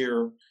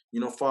Vermeer, you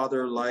know,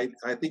 Father Light.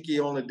 I think he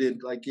only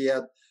did, like, he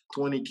had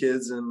 20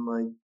 kids and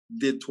like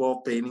did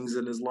 12 paintings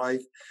in his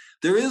life.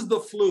 There is the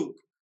fluke.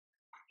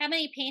 How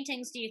many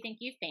paintings do you think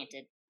you've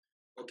painted?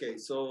 Okay,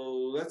 so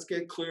let's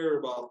get clear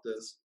about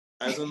this.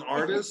 As an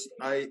artist,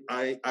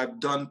 I've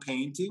done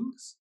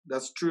paintings.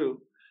 That's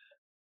true.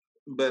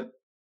 But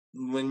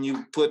when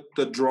you put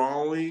the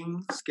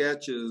drawing,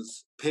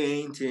 sketches,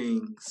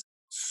 paintings,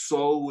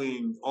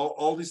 sewing,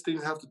 all these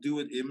things have to do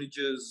with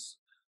images,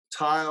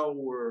 tile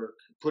work,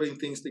 putting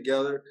things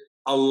together,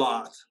 a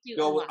lot.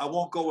 I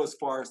won't go as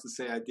far as to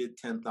say I did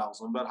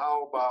 10,000, but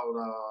how about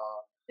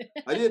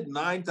I did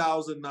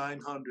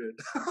 9,900.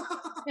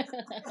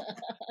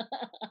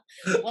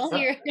 Well,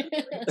 you're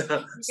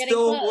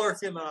still close.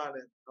 working on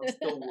it. I'm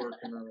still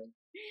working on it.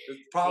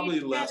 It's probably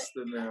less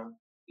than that.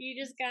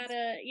 You just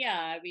gotta,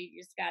 you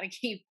just gotta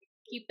keep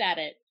at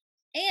it.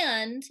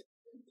 And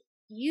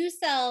you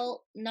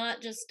sell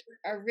not just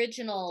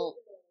original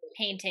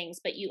paintings,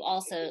 but you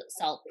also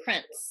sell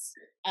prints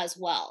as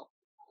well.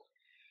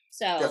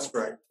 So that's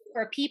right.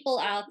 For people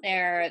out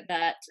there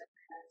that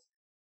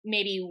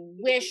maybe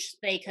wish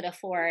they could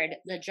afford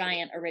the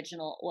giant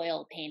original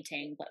oil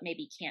painting, but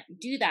maybe can't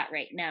do that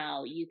right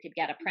now, you could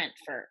get a print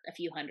for a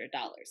few $100s.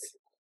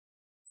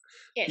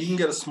 You can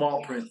get a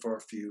small print for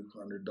a few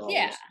 $100s.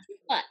 Yeah,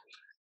 but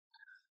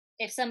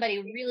if somebody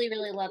really,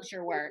 really loves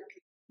your work,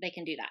 they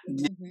can do that.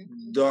 Yeah,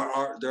 mm-hmm.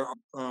 There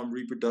are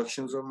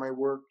reproductions of my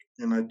work,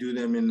 and I do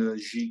them in a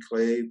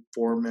G-clay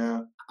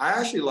format. I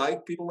actually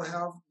like people to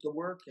have the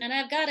work. And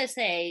I've got to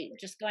say,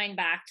 just going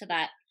back to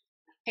that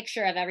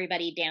picture of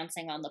everybody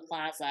dancing on the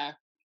plaza,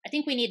 I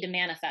think we need to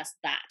manifest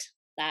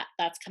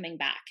that's coming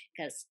back,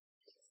 because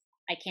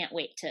I can't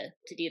wait to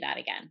do that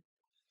again.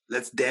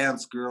 Let's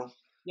dance, girl.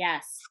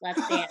 Yes,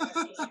 let's dance.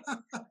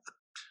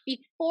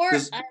 Before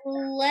I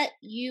let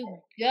you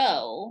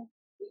go,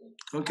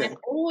 okay, I'm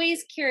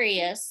always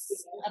curious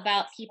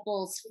about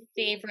people's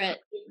favorite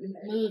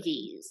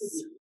movies.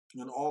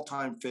 An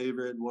all-time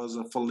favorite was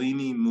a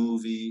Fellini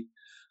movie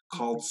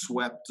called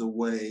Swept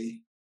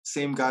Away.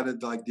 Same guy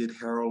that like did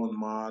Harold and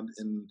Maude,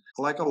 and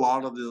I like a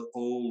lot of the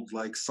old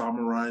like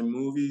samurai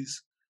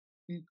movies.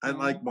 Mm-hmm. I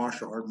like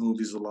martial art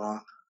movies a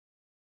lot.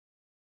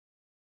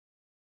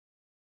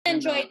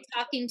 Enjoyed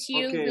talking to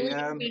you. Okay, really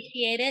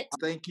appreciate it.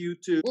 Thank you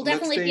too. We'll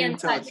definitely be in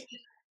touch.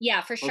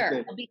 Yeah, for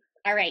sure. Okay.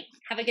 All right.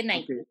 Have a good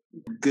night. Okay.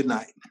 Good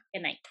night.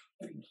 Good night.